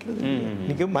பேப்பரே படிக்கிறது இல்லையே.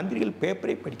 இன்றைக்கி மந்திரிகள்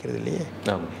பேப்பரே படிக்கிறது இல்லையே,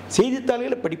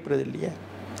 செய்தித்தாள்களை படிக்கிறது இல்லையே.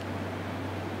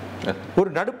 ஒரு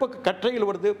நடுப்பக்க கட்டுரைகள்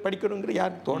வருது படிக்கணுங்கிற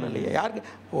யாருக்கு தோணலையே. யாருக்கு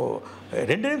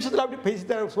 2 நிமிஷத்தில் அப்படி பேசி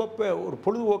ஒரு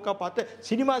பொழுதுபோக்காக பார்த்து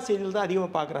சினிமா செய்திகள் தான்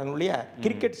அதிகமாக பார்க்குறாங்க இல்லையா.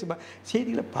 கிரிக்கெட் சினிமா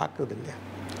செய்திகளை பார்க்குறது இல்லையா.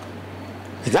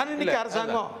 இதுதான் இன்னைக்கு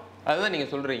அரசாங்கம். அதுதான் நீங்கள்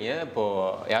சொல்கிறீங்க,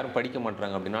 இப்போது யாரும் படிக்க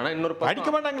மாட்டாங்க அப்படின்னா. ஆனால் இன்னொரு படிக்க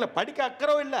மாட்டாங்களே, படிக்க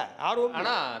அக்கறம் இல்லை ஆர்வம்.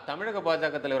 ஆனால் தமிழக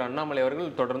பாஜக தலைவர் அண்ணாமலை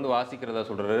அவர்கள் தொடர்ந்து வாசிக்கிறதா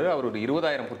சொல்கிறாரு. அவர் ஒரு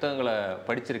 20,000 புத்தகங்களை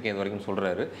படிச்சிருக்கேன் இது வரைக்கும்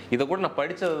சொல்கிறாரு. இதை கூட நான்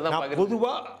படித்தது தான்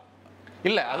பொதுவாக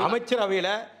இல்லை,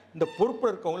 அமைச்சரவையில் இந்த பொறுப்பு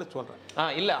இருக்கவங்கள சொல்கிறேன்.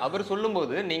 இல்லை, அவர்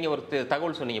சொல்லும்போது நீங்கள் ஒரு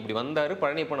தகவல் சொன்னீங்க, இப்படி வந்தார்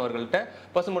பழனியப்பன் அவர்கள்ட்ட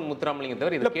பசுமன் முத்துராமலிங்க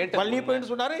தவிர இதை கேட்டு பழனியப்பன்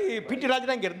சொன்னார், பிடி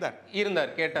ராஜா இங்கே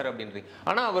இருந்தார் கேட்டார் அப்படின்றீங்க.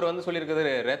 ஆனால் அவர் வந்து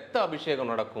சொல்லியிருக்கிறது ரத்த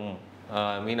அபிஷேகம் நடக்கும்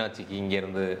மீனாட்சிக்கு இங்கே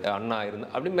இருந்து அண்ணா இருந்து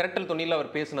அப்படி மிரட்டல் துணியில் அவர்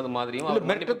பேசினது மாதிரியும்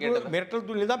மிரட்டல்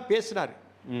துணியில் தான் பேசினார்.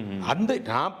 அந்த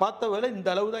நான் பார்த்த வேலை இந்த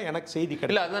அளவு தான் எனக்கு செய்தி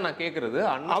கிடையாது. அதுதான் நான் கேட்குறது,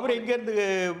 அவர் எங்கேருந்து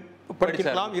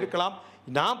படிக்கலாம் இருக்கலாம்.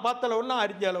 நான் பார்த்த அளவுலாம்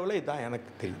அறிஞ்ச அளவில் இதுதான்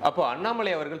எனக்கு தெரியும். அப்போ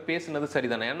அண்ணாமலை அவர்கள் பேசுனது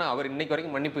சரிதானே? ஏன்னா அவர் இன்னைக்கு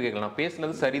வரைக்கும் மன்னிப்பு கேட்கலாம்,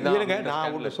 பேசுனது சரிதான்.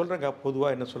 நான் ஒன்று சொல்கிறேங்க,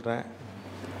 பொதுவாக என்ன சொல்கிறேன்,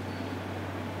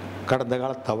 கடந்த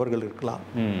கால தவறுகள் இருக்கலாம்,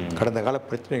 கடந்த கால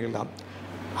பிரச்சனைகள் இருக்கலாம்,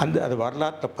 அது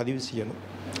வரலாற்றை பதிவு செய்யணும்.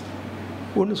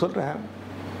 ஒன்று சொல்கிறேன்,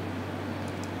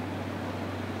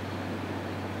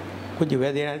 கொஞ்சம்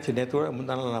வேதையான நேரத்தோட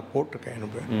முந்தான நான் போட்டிருக்கேன்.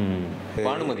 எனக்கு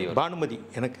பானுமதி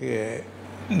எனக்கு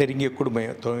நெருங்கிய குடும்ப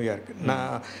துணைவியாக இருக்குது.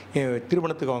 நான் என்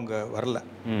திருமணத்துக்கு அவங்க வரல,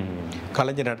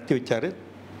 கலைஞர் நடத்தி வச்சார்.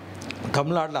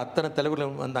 தமிழ்நாட்டில் அத்தனை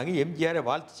தலைவர்கள் வந்தாங்க. எம்ஜிஆரை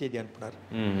வாழ்த்து செய்தி அனுப்பினார்.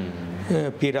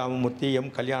 பி ராமமூர்த்தி,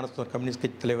 கல்யாணசுந்தர் கம்யூனிஸ்ட்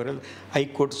கட்சி தலைவர்கள்,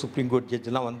 ஹைகோர்ட் சுப்ரீம் கோர்ட்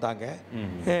ஜட்ஜெலாம் வந்தாங்க.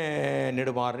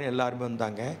 நெடுமாறன் எல்லாருமே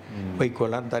வந்தாங்க.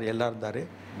 வைகோலாம் இருந்தார், எல்லாம் இருந்தார்.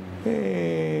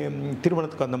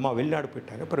 திருமணத்துக்கு வந்தம்மா வெளிநாடு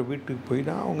போயிட்டாங்க. அப்புறம் வீட்டுக்கு போய்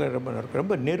தான் அவங்க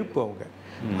ரொம்ப நெருப்பு.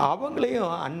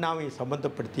 அவங்களையும் அண்ணாவையும்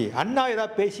சம்மந்தப்படுத்தி அண்ணா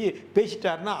ஏதாவது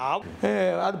பேசிட்டாருன்னா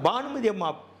அது பானுமதி அம்மா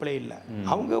பிள்ளை இல்லை.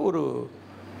 அவங்க ஒரு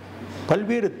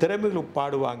பல்வேறு திறமைகள்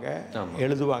பாடுவாங்க,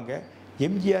 எழுதுவாங்க.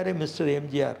 எம்ஜிஆரே மிஸ்டர்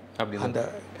எம்ஜிஆர் அந்த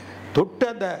தொட்டு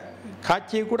அந்த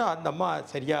காட்சியை கூட அந்த அம்மா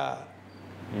சரியாக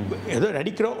ஏதோ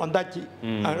நடிக்கிறோம் வந்தாச்சு,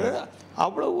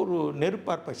 அவ்வளோ ஒரு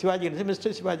நெருப்பாக இருப்பாங்க. சிவாஜி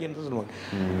மிஸ்டர் சிவாஜி என்று சொல்லுவாங்க.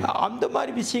 அந்த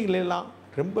மாதிரி விஷயங்கள் எல்லாம்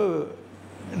ரொம்ப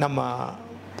நம்ம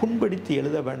புண்படுத்தி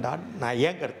எழுத வேண்டாம் நான்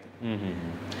ஏன் கருத்து.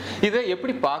 இதை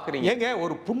எப்படி பார்க்குறீங்க? ஏங்க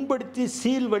ஒரு புண்படுத்தி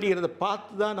சீல் வழிகிறத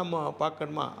பார்த்து தான் நம்ம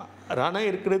பார்க்கணுமா? ரணம்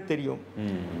இருக்கிறது தெரியும்.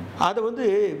 அதை வந்து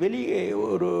வெளியே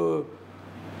ஒரு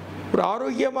ஒரு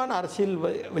ஆரோக்கியமான அரசியல்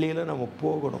வழியில் நம்ம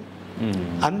போகணும்.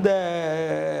 அந்த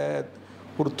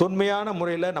ஒரு தொன்மையான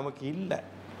முறையில் நமக்கு இல்லை.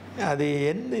 அது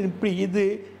என்ன இப்படி இது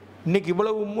இன்னைக்கு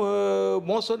இவ்வளவு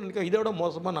மோசம் நினைக்க, இதோட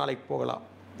மோசமாக நாளைக்கு போகலாம்.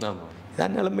 ஆமாம்,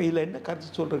 இதான் நிலைமை. இதில் என்ன கருத்து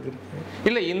சொல்கிறது இருக்கு?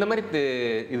 இல்லை இந்த மாதிரி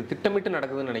இது திட்டமிட்டு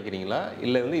நடக்குதுன்னு நினைக்கிறீங்களா?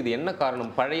 இல்லை வந்து இது என்ன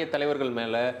காரணம்? பழைய தலைவர்கள்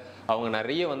மேலே அவங்க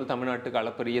நிறைய வந்து தமிழ்நாட்டுக்கு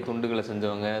அளப்பரிய தொண்டுகளை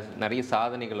செஞ்சவங்க, நிறைய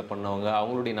சாதனைகளை பண்ணவங்க,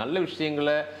 அவங்களுடைய நல்ல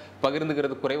விஷயங்களை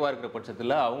பகிர்ந்துக்கிறது குறைவாக இருக்கிற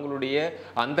பட்சத்தில் அவங்களுடைய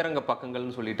அந்தரங்க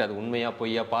பக்கங்கள்னு சொல்லிட்டு அது உண்மையாக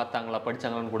பொய்யா பார்த்தாங்களா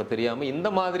படித்தாங்களான்னு கூட தெரியாமல் இந்த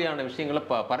மாதிரியான விஷயங்களை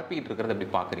பரப்பிக்கிட்டு இருக்கிறத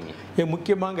எப்படி பார்க்குறீங்க?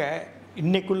 முக்கியமாக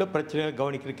இன்னைக்குள்ள பிரச்சனைகளை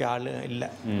கவனிக்கிறதுக்கு ஆள் இல்லை.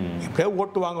 எப்படியோ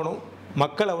ஓட்டு வாங்கணும்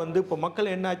மக்களை வந்து. இப்போ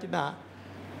மக்கள் என்ன ஆச்சுன்னா,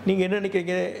 நீங்கள் என்ன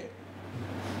நினைக்கிறீங்க,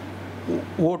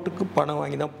 ஓட்டுக்கு பணம்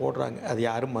வாங்கி தான் போடுறாங்க. அது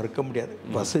யாரும் மறுக்க முடியாது.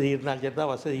 வசதி இருந்தாலும் சரி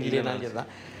தான், வசதி இல்லைனாலும் சரி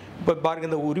தான். இப்போ பாருங்கள்,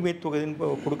 இந்த உரிமை தொகைன்னு இப்போ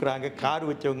கொடுக்குறாங்க. கார்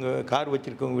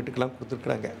வச்சுருக்கவங்க வீட்டுக்கெல்லாம்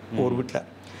கொடுத்துருக்குறாங்க. ஒரு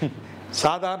வீட்டில்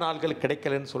சாதாரண ஆட்கள்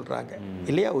கிடைக்கலன்னு சொல்கிறாங்க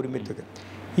இல்லையா, உரிமை தொகை.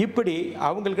 இப்படி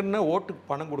அவங்களுக்கு என்ன ஓட்டுக்கு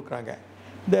பணம் கொடுக்குறாங்க.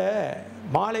 இந்த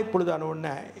மாலை பொழுதான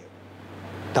உடனே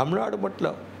தமிழ்நாடு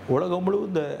மட்டும் உலகம் முழுவதும்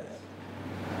இந்த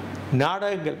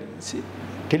நாடகங்கள்,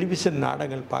 டெலிவிஷன்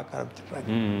நாடகங்கள் பார்க்க ஆரம்பிச்சிடுறாங்க.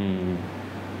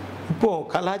 இப்போது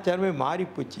கலாச்சாரமே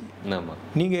மாறிப்போச்சு.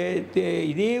 நீங்கள்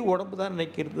இதே உடம்பு தான்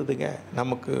நினைக்க இருந்ததுங்க,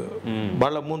 நமக்கு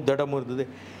பலமும் திடமும் இருந்தது.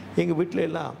 எங்கள் வீட்டில்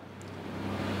எல்லாம்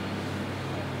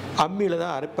அம்மியில்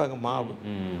தான் அரைப்பாங்க மாவு.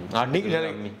 அன்றைக்கி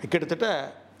கிட்டத்தட்ட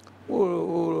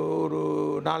ஒரு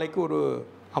நாளைக்கு ஒரு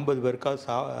 50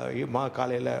 பேருக்காவது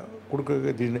காலையில்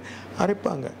கொடுக்குறது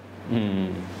அரைப்பாங்க.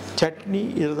 சட்னி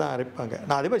இதுதான் அரைப்பாங்க.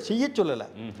 நான் அதே மாதிரி செய்ய சொல்லலை.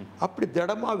 அப்படி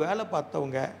திடமாக வேலை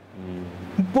பார்த்தவங்க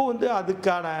இப்போ வந்து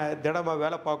அதுக்கான திடமாக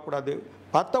வேலை பார்க்கக்கூடாது.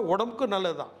 பார்த்தா உடம்புக்கு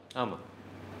நல்லது தான். ஆமாம்,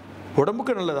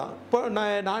 உடம்புக்கு நல்லதான். இப்போ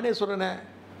நானே சொல்கிறேனே,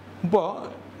 இப்போது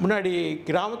முன்னாடி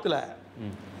கிராமத்தில்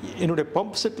என்னுடைய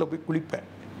பம்ப் செட்டில் போய் குளிப்பேன்.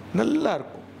 நல்லா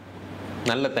இருக்கும்,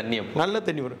 நல்ல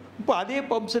தண்ணி வரும். இப்போ அதே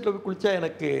பம்ப் செட்டில் போய் குளித்தா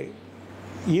எனக்கு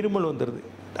இருமல் வந்துடுது.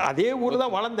 அதே ஊரில்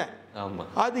தான் வளர்ந்தேன். ஆமாம்,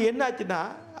 அது என்னாச்சுன்னா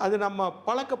அது நம்ம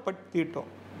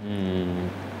பழக்கப்படுத்திட்டோம்.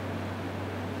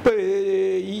 இப்போ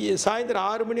சாயந்தரம்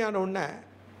 6 மணி ஆன உடனே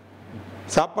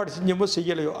சாப்பாடு செஞ்சோமோ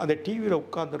செய்யலையோ அந்த டிவியில்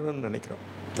உட்காந்துருன்னு நினைக்கிறோம்.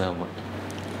 ஆமாம்,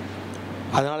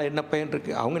 அதனால் என்ன பயன்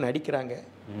இருக்குது? அவங்க நடிக்கிறாங்க,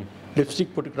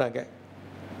 லிப்ஸ்டிக் போட்டுக்கிறாங்க,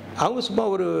 அவங்க சும்மா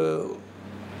ஒரு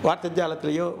வார்த்தை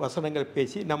ஜாலத்திலேயோ வசனங்கள்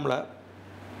பேசி நம்மளை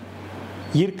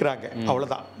ஈர்க்கிறாங்க.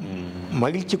 அவ்வளோதான்.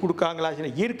 மகிழ்ச்சி கொடுக்காங்களா?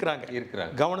 ஈர்க்கிறாங்க,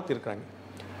 கவனத்தில் இருக்கிறாங்க.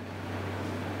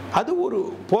 அது ஒரு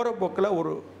போகிற போக்கில்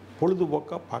ஒரு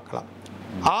பொழுதுபோக்காக பார்க்கலாம்.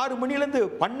 6 மணிலேருந்து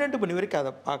 12 மணி வரைக்கும்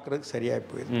அதை பார்க்குறதுக்கு சரியாக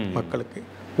போயிடுது. மக்களுக்கு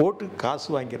ஓட்டுக்கு காசு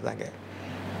வாங்கிடுறாங்க.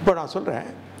 இப்போ நான் சொல்கிறேன்,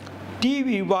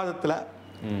 டிவி விவாதத்தில்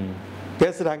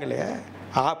பேசுகிறாங்களே,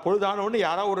 பொழுதான ஒன்று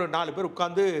யாராவது ஒரு 4 பேர்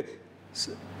உட்காந்து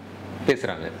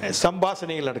பேசுகிறாங்க,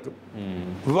 சம்பாஷணைகள் நடக்கும்.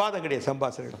 விவாதம் கிடையாது,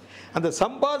 சம்பாஷணைகள். அந்த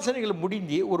சம்பாஷணைகள்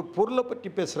முடிஞ்சு ஒரு பொருளை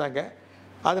பற்றி பேசுகிறாங்க.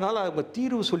 அதனால் அவங்க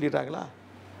தீர்வு சொல்லிடுறாங்களா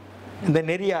இந்த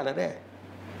நெறியாளரை?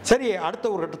 சரி, அடுத்த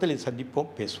ஒரு கட்டத்தில் சந்திப்போம்,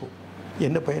 பேசுவோம்.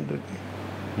 என்ன பயன் இருக்கு?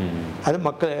 அது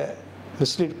மக்களை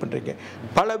மிஸ்லீட் பண்ணுறீங்க.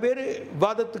 பல பேர்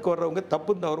விவாதத்துக்கு வர்றவங்க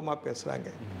தப்பு தவறுமாக பேசுகிறாங்க.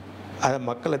 அதை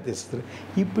மக்களை பேசுறது.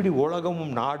 இப்படி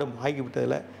உலகமும் நாடும்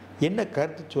ஆகிவிட்டதில் என்ன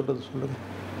கருத்து சொல்கிறது சொல்லுங்கள்.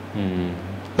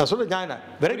 நான் சொல்ல ஞான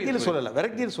விரக்தியில்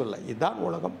சொல்லலை. இதுதான்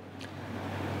உலகம்.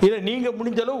 இதை நீங்கள்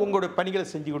முடிஞ்சளவு உங்களுடைய பணிகளை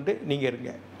செஞ்சு கொண்டு நீங்கள்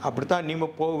இருங்க. அப்படித்தான்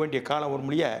நீங்கள் போக வேண்டிய காலம் ஒரு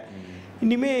மொழிய.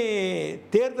 இனிமேல்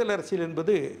தேர்தல் அரசியல்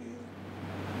என்பது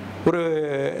ஒரு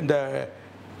இந்த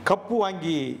கப்பு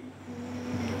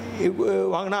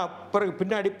வாங்கினா பிறகு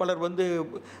பின்னாடி பலர் வந்து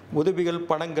உதவிகள்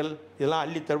பணங்கள் இதெல்லாம்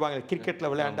அள்ளி தருவாங்க.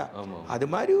 கிரிக்கெட்டில் விளையாண்டா அது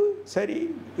மாதிரி சரி,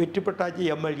 வெற்றி பெற்றாச்சு,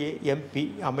 எம்எல்ஏ எம்பி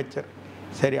அமைச்சர்,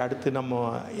 சரி அடுத்து நம்ம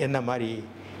என்ன மாதிரி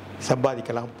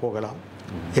சம்பாதிக்கலாம், போகலாம்,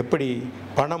 எப்படி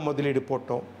பணம் முதலீடு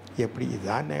போட்டோம், எப்படி.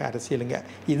 இதுதான் அரசியலுங்க.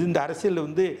 இது இந்த அரசியல்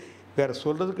வந்து வேறு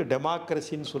சொல்கிறதுக்கு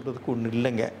டெமோக்ரஸின்னு சொல்கிறதுக்கு ஒன்றும்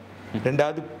இல்லைங்க.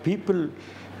 ரெண்டாவது பீப்புள்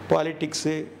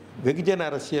பாலிட்டிக்ஸு, வெகுஜன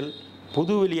அரசியல்,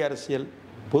 பொதுவெளி அரசியல்,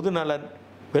 பொதுநலன்,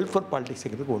 வெல்ஃபேர்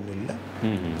பாலிட்டிக்ஸுங்கிறதுக்கு ஒன்றும் இல்லை.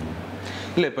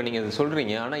 இல்லை, இப்போ நீங்கள் இதை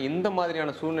சொல்கிறீங்க. ஆனால் இந்த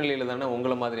மாதிரியான சூழ்நிலையில் தானே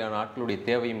உங்களை மாதிரியான ஆட்களுடைய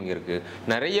தேவையும் இங்கே இருக்குது.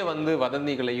 நிறைய வந்து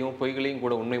வதந்திகளையும் பொய்களையும்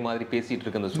கூட உண்மை மாதிரி பேசிகிட்டு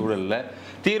இருக்க இந்த சூழலில்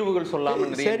தீர்வுகள்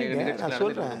சொல்லாமல்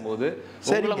போது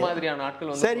உங்களை மாதிரியான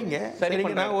ஆட்கள் வந்து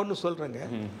சரிங்க நான் ஒன்று சொல்கிறேங்க.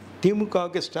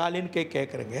 திமுகவுக்கு ஸ்டாலினுக்கே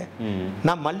கேட்குறேங்க.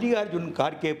 நான் மல்லிகார்ஜுன்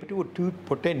கார்கே பற்றி ஒரு ட்வீட்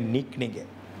போட்டேன், நீக்கினீங்க.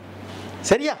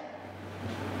 சரியா?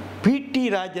 பிடி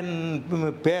ராஜன்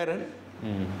பேரன்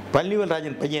பள்ளிவேல்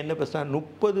ராஜன் பையன் என்ன பேசுனா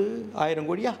 30,000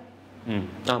 கோடியா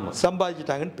ஆமாம்,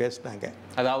 சம்பாதிச்சிட்டாங்கன்னு பேசினாங்க.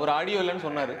 அது அவர் ஆடியோ இல்லைன்னு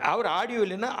சொன்னார். அவர் ஆடியோ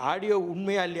இல்லைன்னா ஆடியோ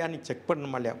உண்மையா இல்லையான்னு செக்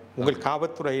பண்ணணுமா இல்லையா? உங்களுக்கு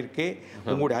காவல்துறை இருக்குது,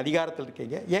 உங்களுடைய அதிகாரத்தில்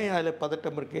இருக்கீங்க, ஏன் அதில்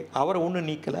பதட்டம் இருக்குது? அவரை ஒன்றும்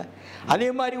நீக்கலை. அதே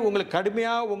மாதிரி உங்களுக்கு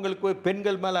கடுமையாக உங்களுக்கு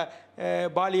பெண்கள் மேலே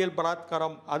பாலியல்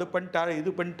பலாத்காரம் அது பண்ணிட்டாரு இது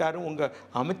பண்ணிட்டாரு உங்கள்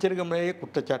அமைச்சர்கள் மேலேயே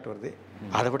குற்றச்சாட்டு வருது.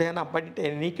 அதை விட நான்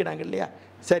பண்ணிட்டேன் நீக்கினாங்க இல்லையா?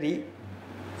 சரி,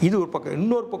 இது ஒரு பக்கம்.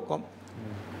 இன்னொரு பக்கம்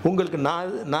உங்களுக்கு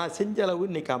நான் செஞ்ச அளவு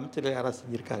இன்றைக்கி அமைச்சர்கள் யாராவது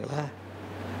செஞ்சுருக்காங்களா?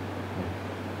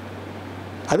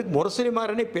 அதுக்கு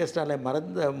முரசொலிமாறனே பேசுகிறாங்களே,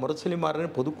 முரசொலிமாறனே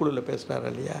பொதுக்குழுவில் பேசுகிறாரு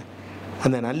இல்லையா?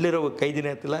 அந்த நள்ளிரவு கைது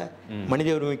நேரத்தில்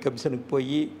மனித உரிமை கமிஷனுக்கு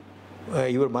போய்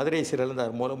இவர் மதுரை சிறையில்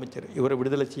இருந்தார் முதலமைச்சர், இவரை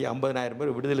விடுதலை செய்ய 50,000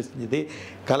 பேர் விடுதலை செஞ்சது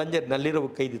கலைஞர் நள்ளிரவு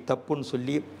கைது தப்புன்னு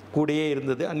சொல்லி கூடயே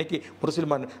இருந்தது அன்றைக்கி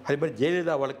முரசொலிமாறன். அதே மாதிரி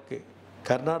ஜெயலலிதா வழக்கு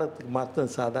கர்நாடகத்துக்கு மாற்ற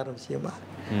சாதாரண விஷயமா?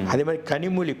 அதே மாதிரி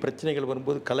கனிமொழி பிரச்சனைகள்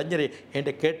வரும்போது கலைஞரை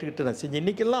என்கிட்ட கேட்டுக்கிட்டு நான் செஞ்சேன்.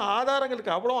 இன்றைக்கெல்லாம்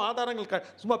ஆதாரங்களுக்கு அவ்வளோ ஆதாரங்கள்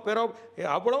சும்மா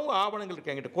அவ்வளோ ஆவணங்கள்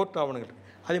இருக்குது என்கிட்ட, கோர்ட் ஆவணங்கள் இருக்குது.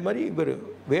 அதே மாதிரி இவர்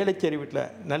வேளச்சேரி வீட்டில்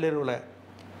நள்ளிரவில்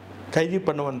கைது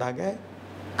பண்ண வந்தாங்க,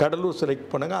 கடலூர் சிலைக்கு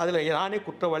போனாங்க. அதில் நானே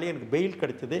குற்றவாளி, எனக்கு பெயில்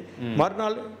கிடைச்சது.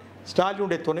 மறுநாள்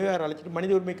ஸ்டாலினுடைய துணைவியார் அழைச்சிட்டு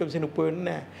மனித உரிமை கமிஷனுக்கு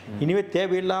போயிருந்தேன். இனிமேல்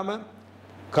தேவையில்லாமல்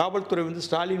காவல்துறை வந்து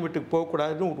ஸ்டாலின் வீட்டுக்கு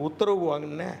போகக்கூடாதுன்னு ஒரு உத்தரவு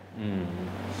வாங்கினேன்.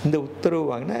 இந்த உத்தரவு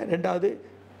வாங்கினேன். ரெண்டாவது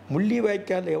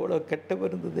முள்ளிவாய்க்கால் எவ்வளோ கெட்டவர்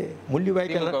இருந்தது.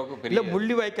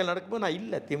 முள்ளிவாய்க்கால் நடக்கும்போது நான்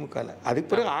இல்லை திமுகவில்.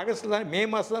 அதுக்கு பிறகு ஆகஸ்ட்டில் தான், மே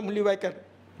மாதம் தான் முள்ளிவாய்க்கால்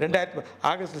 2000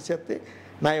 ஆகஸ்ட்டில் சேர்த்து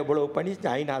நான் எவ்வளோ பண்ணி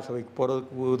ஐநா சபைக்கு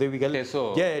போகிறதுக்கு உதவிகள்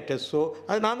டெஸ்ஸோ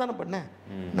அது நான் தானே பண்ணேன்.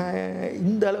 நான்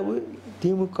இந்த அளவு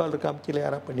திமுக இருக்க அமைச்சர்கள்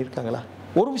யாராவது பண்ணியிருக்காங்களா?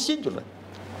 ஒரு விஷயம் சொல்கிறேன்,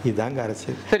 இதுதாங்க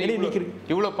அரசியல். சரி,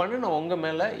 இவ்வளோ பண்ணின உங்கள்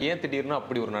மேலே ஏன் திடீர்னு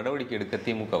அப்படி ஒரு நடவடிக்கை எடுக்க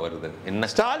திமுக வருது? என்ன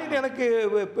ஸ்டாலின் எனக்கு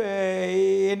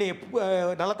என்னை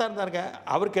நல்லா தான் இருந்தாருங்க,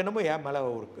 அவருக்கு என்னமோ என் மேலே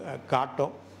ஒரு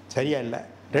காட்டம் சரியா இல்லை.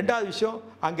 ரெண்டாவது விஷயம்,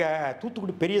 அங்கே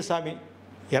தூத்துக்குடி பெரியசாமி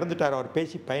இறந்துட்டார், அவர்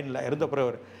பேசி பயனில்லை, இறந்த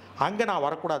பிறகு அங்கே நான்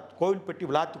வரக்கூடாது. கோவில்பட்டி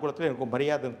விளாத்துக்குளத்தில் எனக்கு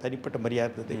மரியாதை, தனிப்பட்ட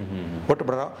மரியாதை இருந்தது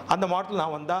ஓட்டப்படுறோம். அந்த மாவட்டத்தில்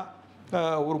நான் வந்தால்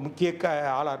ஒரு முக்கிய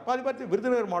ஆளாக இருப்பேன். அது மாதிரி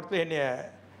விருதுநகர் மாவட்டத்தில் என்னை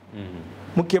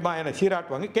முக்கியமாக என்னை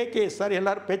சீராட்டுவாங்க. K.S. சார்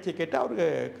எல்லாரும் பேச்சை கேட்டு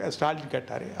அவருக்கு ஸ்டாலின்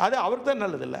கேட்டார். அது அவருக்கு தான்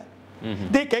நல்லதில்லை.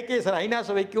 இதே K.S. சார் ஐநா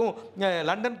சபைக்கும்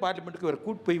லண்டன் பார்லிமெண்ட்டுக்கு இவர்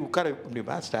கூட்டு போய் உட்கார வைக்க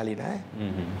முடியுமா? ஸ்டாலினை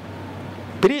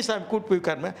பெரியசாமி கூட்டு போய்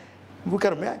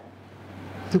உட்காரமே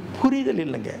இது புரிதல்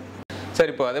இல்லைங்க.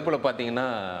 சார், இப்போ அதே போல் பார்த்தீங்கன்னா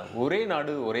ஒரே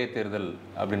நாடு ஒரே தேர்தல்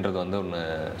அப்படின்றது வந்து ஒன்று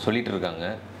சொல்லிட்டு இருக்காங்க.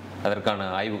 அதற்கான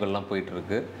ஆய்வுகள்லாம்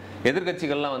போயிட்டுருக்கு.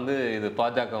 எதிர்கட்சிகள்லாம் வந்து இது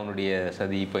பாஜகவனுடைய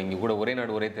சதி, இப்போ இங்கே கூட ஒரே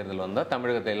நாடு ஒரே தேர்தல் வந்தால்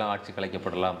தமிழகத்தை எல்லாம் ஆட்சி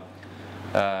கலைக்கப்படலாம்,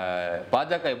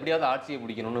 பாஜக எப்படியாவது ஆட்சியை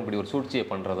பிடிக்கணும்னு இப்படி ஒரு சூழ்ச்சியை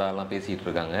பண்ணுறதாலாம் பேசிகிட்டு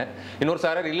இருக்காங்க. இன்னொரு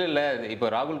சாரர் இல்லை இப்போ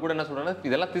ராகுல் கூட என்ன சொல்கிறாங்கன்னா,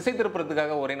 இதெல்லாம் திசை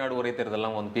திருப்புறதுக்காக ஒரே நாடு ஒரே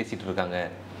தேர்தல்லாம் வந்து பேசிகிட்டு இருக்காங்க.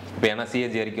 இப்போ ஏன்னா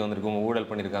சிஏஜி அறிக்கை வந்திருக்கும், ஊழல்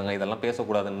பண்ணியிருக்காங்க, இதெல்லாம்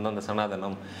பேசக்கூடாதுன்னு அந்த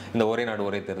சனாதனம், இந்த ஒரே நாடு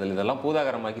ஒரே தேர்தல் இதெல்லாம்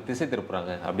பூதாகரமாக்கி திசை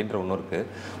திருப்புறாங்க அப்படின்ற ஒன்று இருக்குது.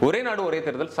 ஒரே நாடு ஒரே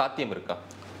தேர்தல் சாத்தியம் இருக்கா?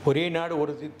 ஒரே நாடு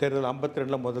ஒரு தேர்தல்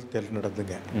 52 முதல் தேர்தல்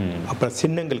நடந்துங்க. அப்புறம்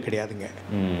சின்னங்கள் கிடையாதுங்க.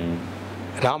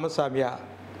 ராமசாமியா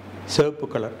சிவப்பு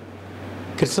கலர்,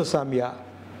 கிருஷ்ணசாமியா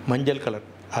மஞ்சள் கலர்,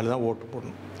 அதில் தான் ஓட்டு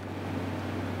போடணும்.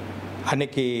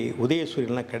 அன்னைக்கு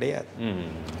உதயசூரியன்லாம் கிடையாது.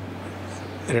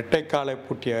 இரட்டைக்காலை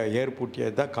பூட்டிய ஏர்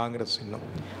பூட்டியது தான் காங்கிரஸ் சின்னம்.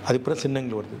 அதுக்கப்புறம்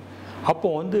சின்னங்கள் வருது. அப்போ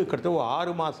வந்து கிட்டத்தட்ட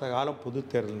 6 மாத காலம் பொது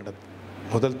தேர்தல் நடந்தது,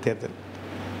 முதல் தேர்தல்.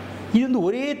 இது வந்து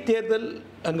ஒரே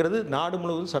தேர்தல்ங்கிறது நாடு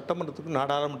முழுவதும் சட்டமன்றத்துக்கும்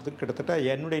நாடாளுமன்றத்துக்கும் கிட்டத்தட்ட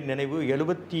என்னுடைய நினைவு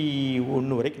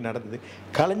 71 வரைக்கும் நடந்தது.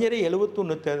 கலைஞரே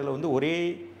 71 தேர்தலில் வந்து ஒரே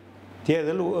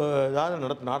தேர்தல்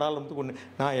அதாவது நாடாளுமன்றத்துக்கு ஒன்று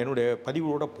நான் என்னுடைய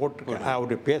பதிவோடு போட்டிருக்கேன்.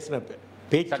 அவருடைய பேசின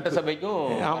பேச்சு சட்டசபைக்கும்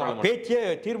ஆமாம் பேச்சே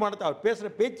தீர்மானத்தை அவர்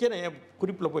பேசுகிற பேச்சே நான் என்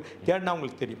குறிப்பில் போய் தேடினா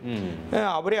உங்களுக்கு தெரியும்.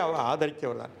 அவரே அவர்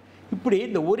ஆதரித்தவர் தான். இப்படி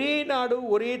இந்த ஒரே நாடு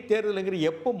ஒரே தேர்தலுங்கிற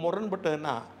எப்போ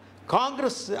முரண்பட்டதுன்னா,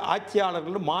 காங்கிரஸ்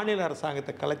ஆட்சியாளர்கள் மாநில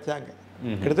அரசாங்கத்தை கலைச்சாங்க.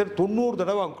 கிட்டத்தட்ட 90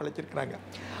 தடவை அவங்க கலைச்சிருக்கிறாங்க.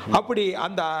 அப்படி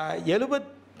அந்த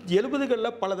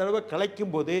 70களில் பல தடவை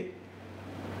கலைக்கும் போது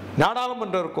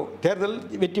நாடாளுமன்றம் இருக்கும், தேர்தல்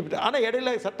வெற்றி பெற்று. ஆனால்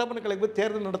இடையில சட்டமன்ற கலைக்கும்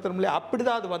தேர்தல் நடத்தணும் இல்லையா, அப்படி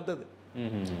தான் அது வந்தது.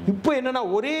 இப்போ என்னென்னா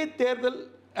ஒரே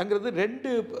தேர்தல்ங்கிறது 2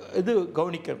 இது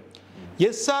கவனிக்கணும்.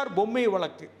 எஸ்ஆர் பொம்மை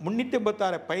வழக்கு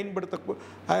 386 பயன்படுத்த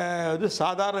இது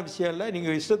சாதாரண விஷயம் இல்லை,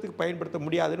 நீங்கள் இஷ்டத்துக்கு பயன்படுத்த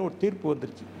முடியாதுன்னு ஒரு தீர்ப்பு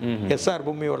வந்துருச்சு. எஸ்ஆர்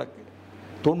பொம்மை வழக்கு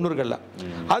 90களில்.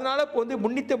 அதனால இப்போ வந்து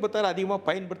 386 அதிகமாக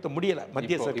பயன்படுத்த முடியலை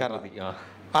மத்திய சர்க்கார்.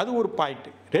 அது ஒரு பாயிண்ட்.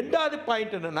 ரெண்டாவது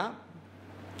பாயிண்ட் என்னென்னா,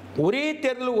 ஒரே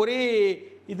தேர்தல் ஒரே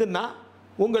இதுன்னா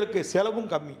உங்களுக்கு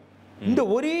செலவும் கம்மி. இந்த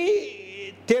ஒரே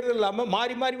தேர்தல் இல்லாமல்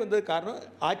மாறி மாறி வந்தது காரணம்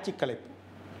ஆட்சி கலைப்பு.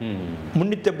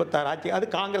 386 ஆட்சி, அது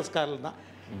காங்கிரஸ்காரர்கள் தான்.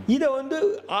 இதை வந்து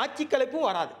ஆட்சி கலைப்பும்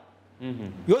வராது.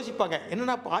 யோசிப்பாங்க,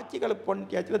 என்னென்னா இப்போ ஆட்சி கலைப்பு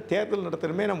பண்ணியாச்சுன்னா தேர்தல்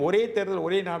நடத்தணுமே, நம்ம ஒரே தேர்தல்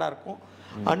ஒரே நாடாக இருக்கும்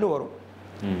அன்னு வரும்.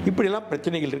 இப்படிலாம்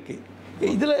பிரச்சனைகள் இருக்குது.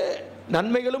 இதில்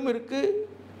நன்மைகளும் இருக்குது,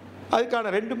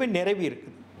 அதுக்கான ரெண்டுமே நிறைவி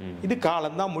இருக்குது. இது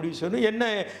காலம்தான் முடிவு செய்யணும். என்ன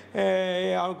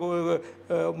அவங்க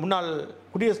முன்னாள்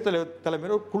குடியரசுத் தலைவர்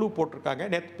தலைமையில் ஒரு குழு போட்டிருக்காங்க,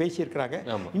 நேற்று பேசியிருக்கிறாங்க.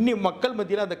 இன்னும் மக்கள்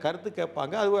மத்தியில் அந்த கருத்து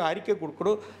கேட்பாங்க, அது ஒரு அறிக்கை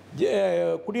கொடுக்கணும்.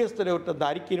 குடியரசுத் தலைவர்கிட்ட அந்த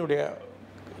அறிக்கையினுடைய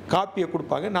காப்பியை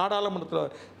கொடுப்பாங்க,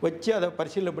 நாடாளுமன்றத்தில் வச்சு அதை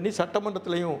பரிசீலனை பண்ணி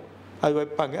சட்டமன்றத்திலையும் அது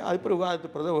வைப்பாங்க. அது பிறகு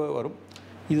விவாதத்துக்கு பிறகு வரும்.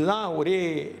 இதுதான் ஒரே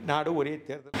நாடு ஒரே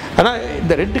தேர்தல். ஆனால்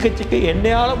இந்த 2 கட்சிக்கு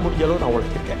என்னையால் முடிஞ்சளவு நான்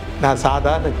உழைச்சிருக்கேன். நான்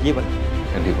சாதாரண ஜீவன்.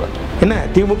 கண்டிப்பாக என்ன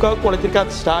திமுகவுக்கு உழைச்சிருக்கா,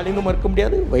 ஸ்டாலினும் மறுக்க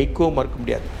முடியாது, வைகோவும் மறுக்க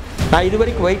முடியாது. நான் இது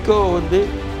வரைக்கும் வைகோ வந்து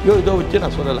இதோ வச்சு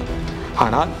நான் சொல்லலை.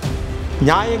 ஆனால்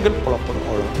நியாயங்கள் புலப்படும்.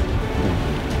 அவ்வளோ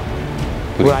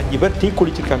ஒரு 5 பேர் தீ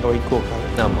குளிச்சிருக்காங்க வைகோவுக்காக.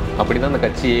 ஆமாம், அப்படி தான் அந்த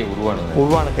கட்சியே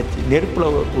உருவான கட்சி, நெருப்பில்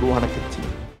உருவான கட்சி.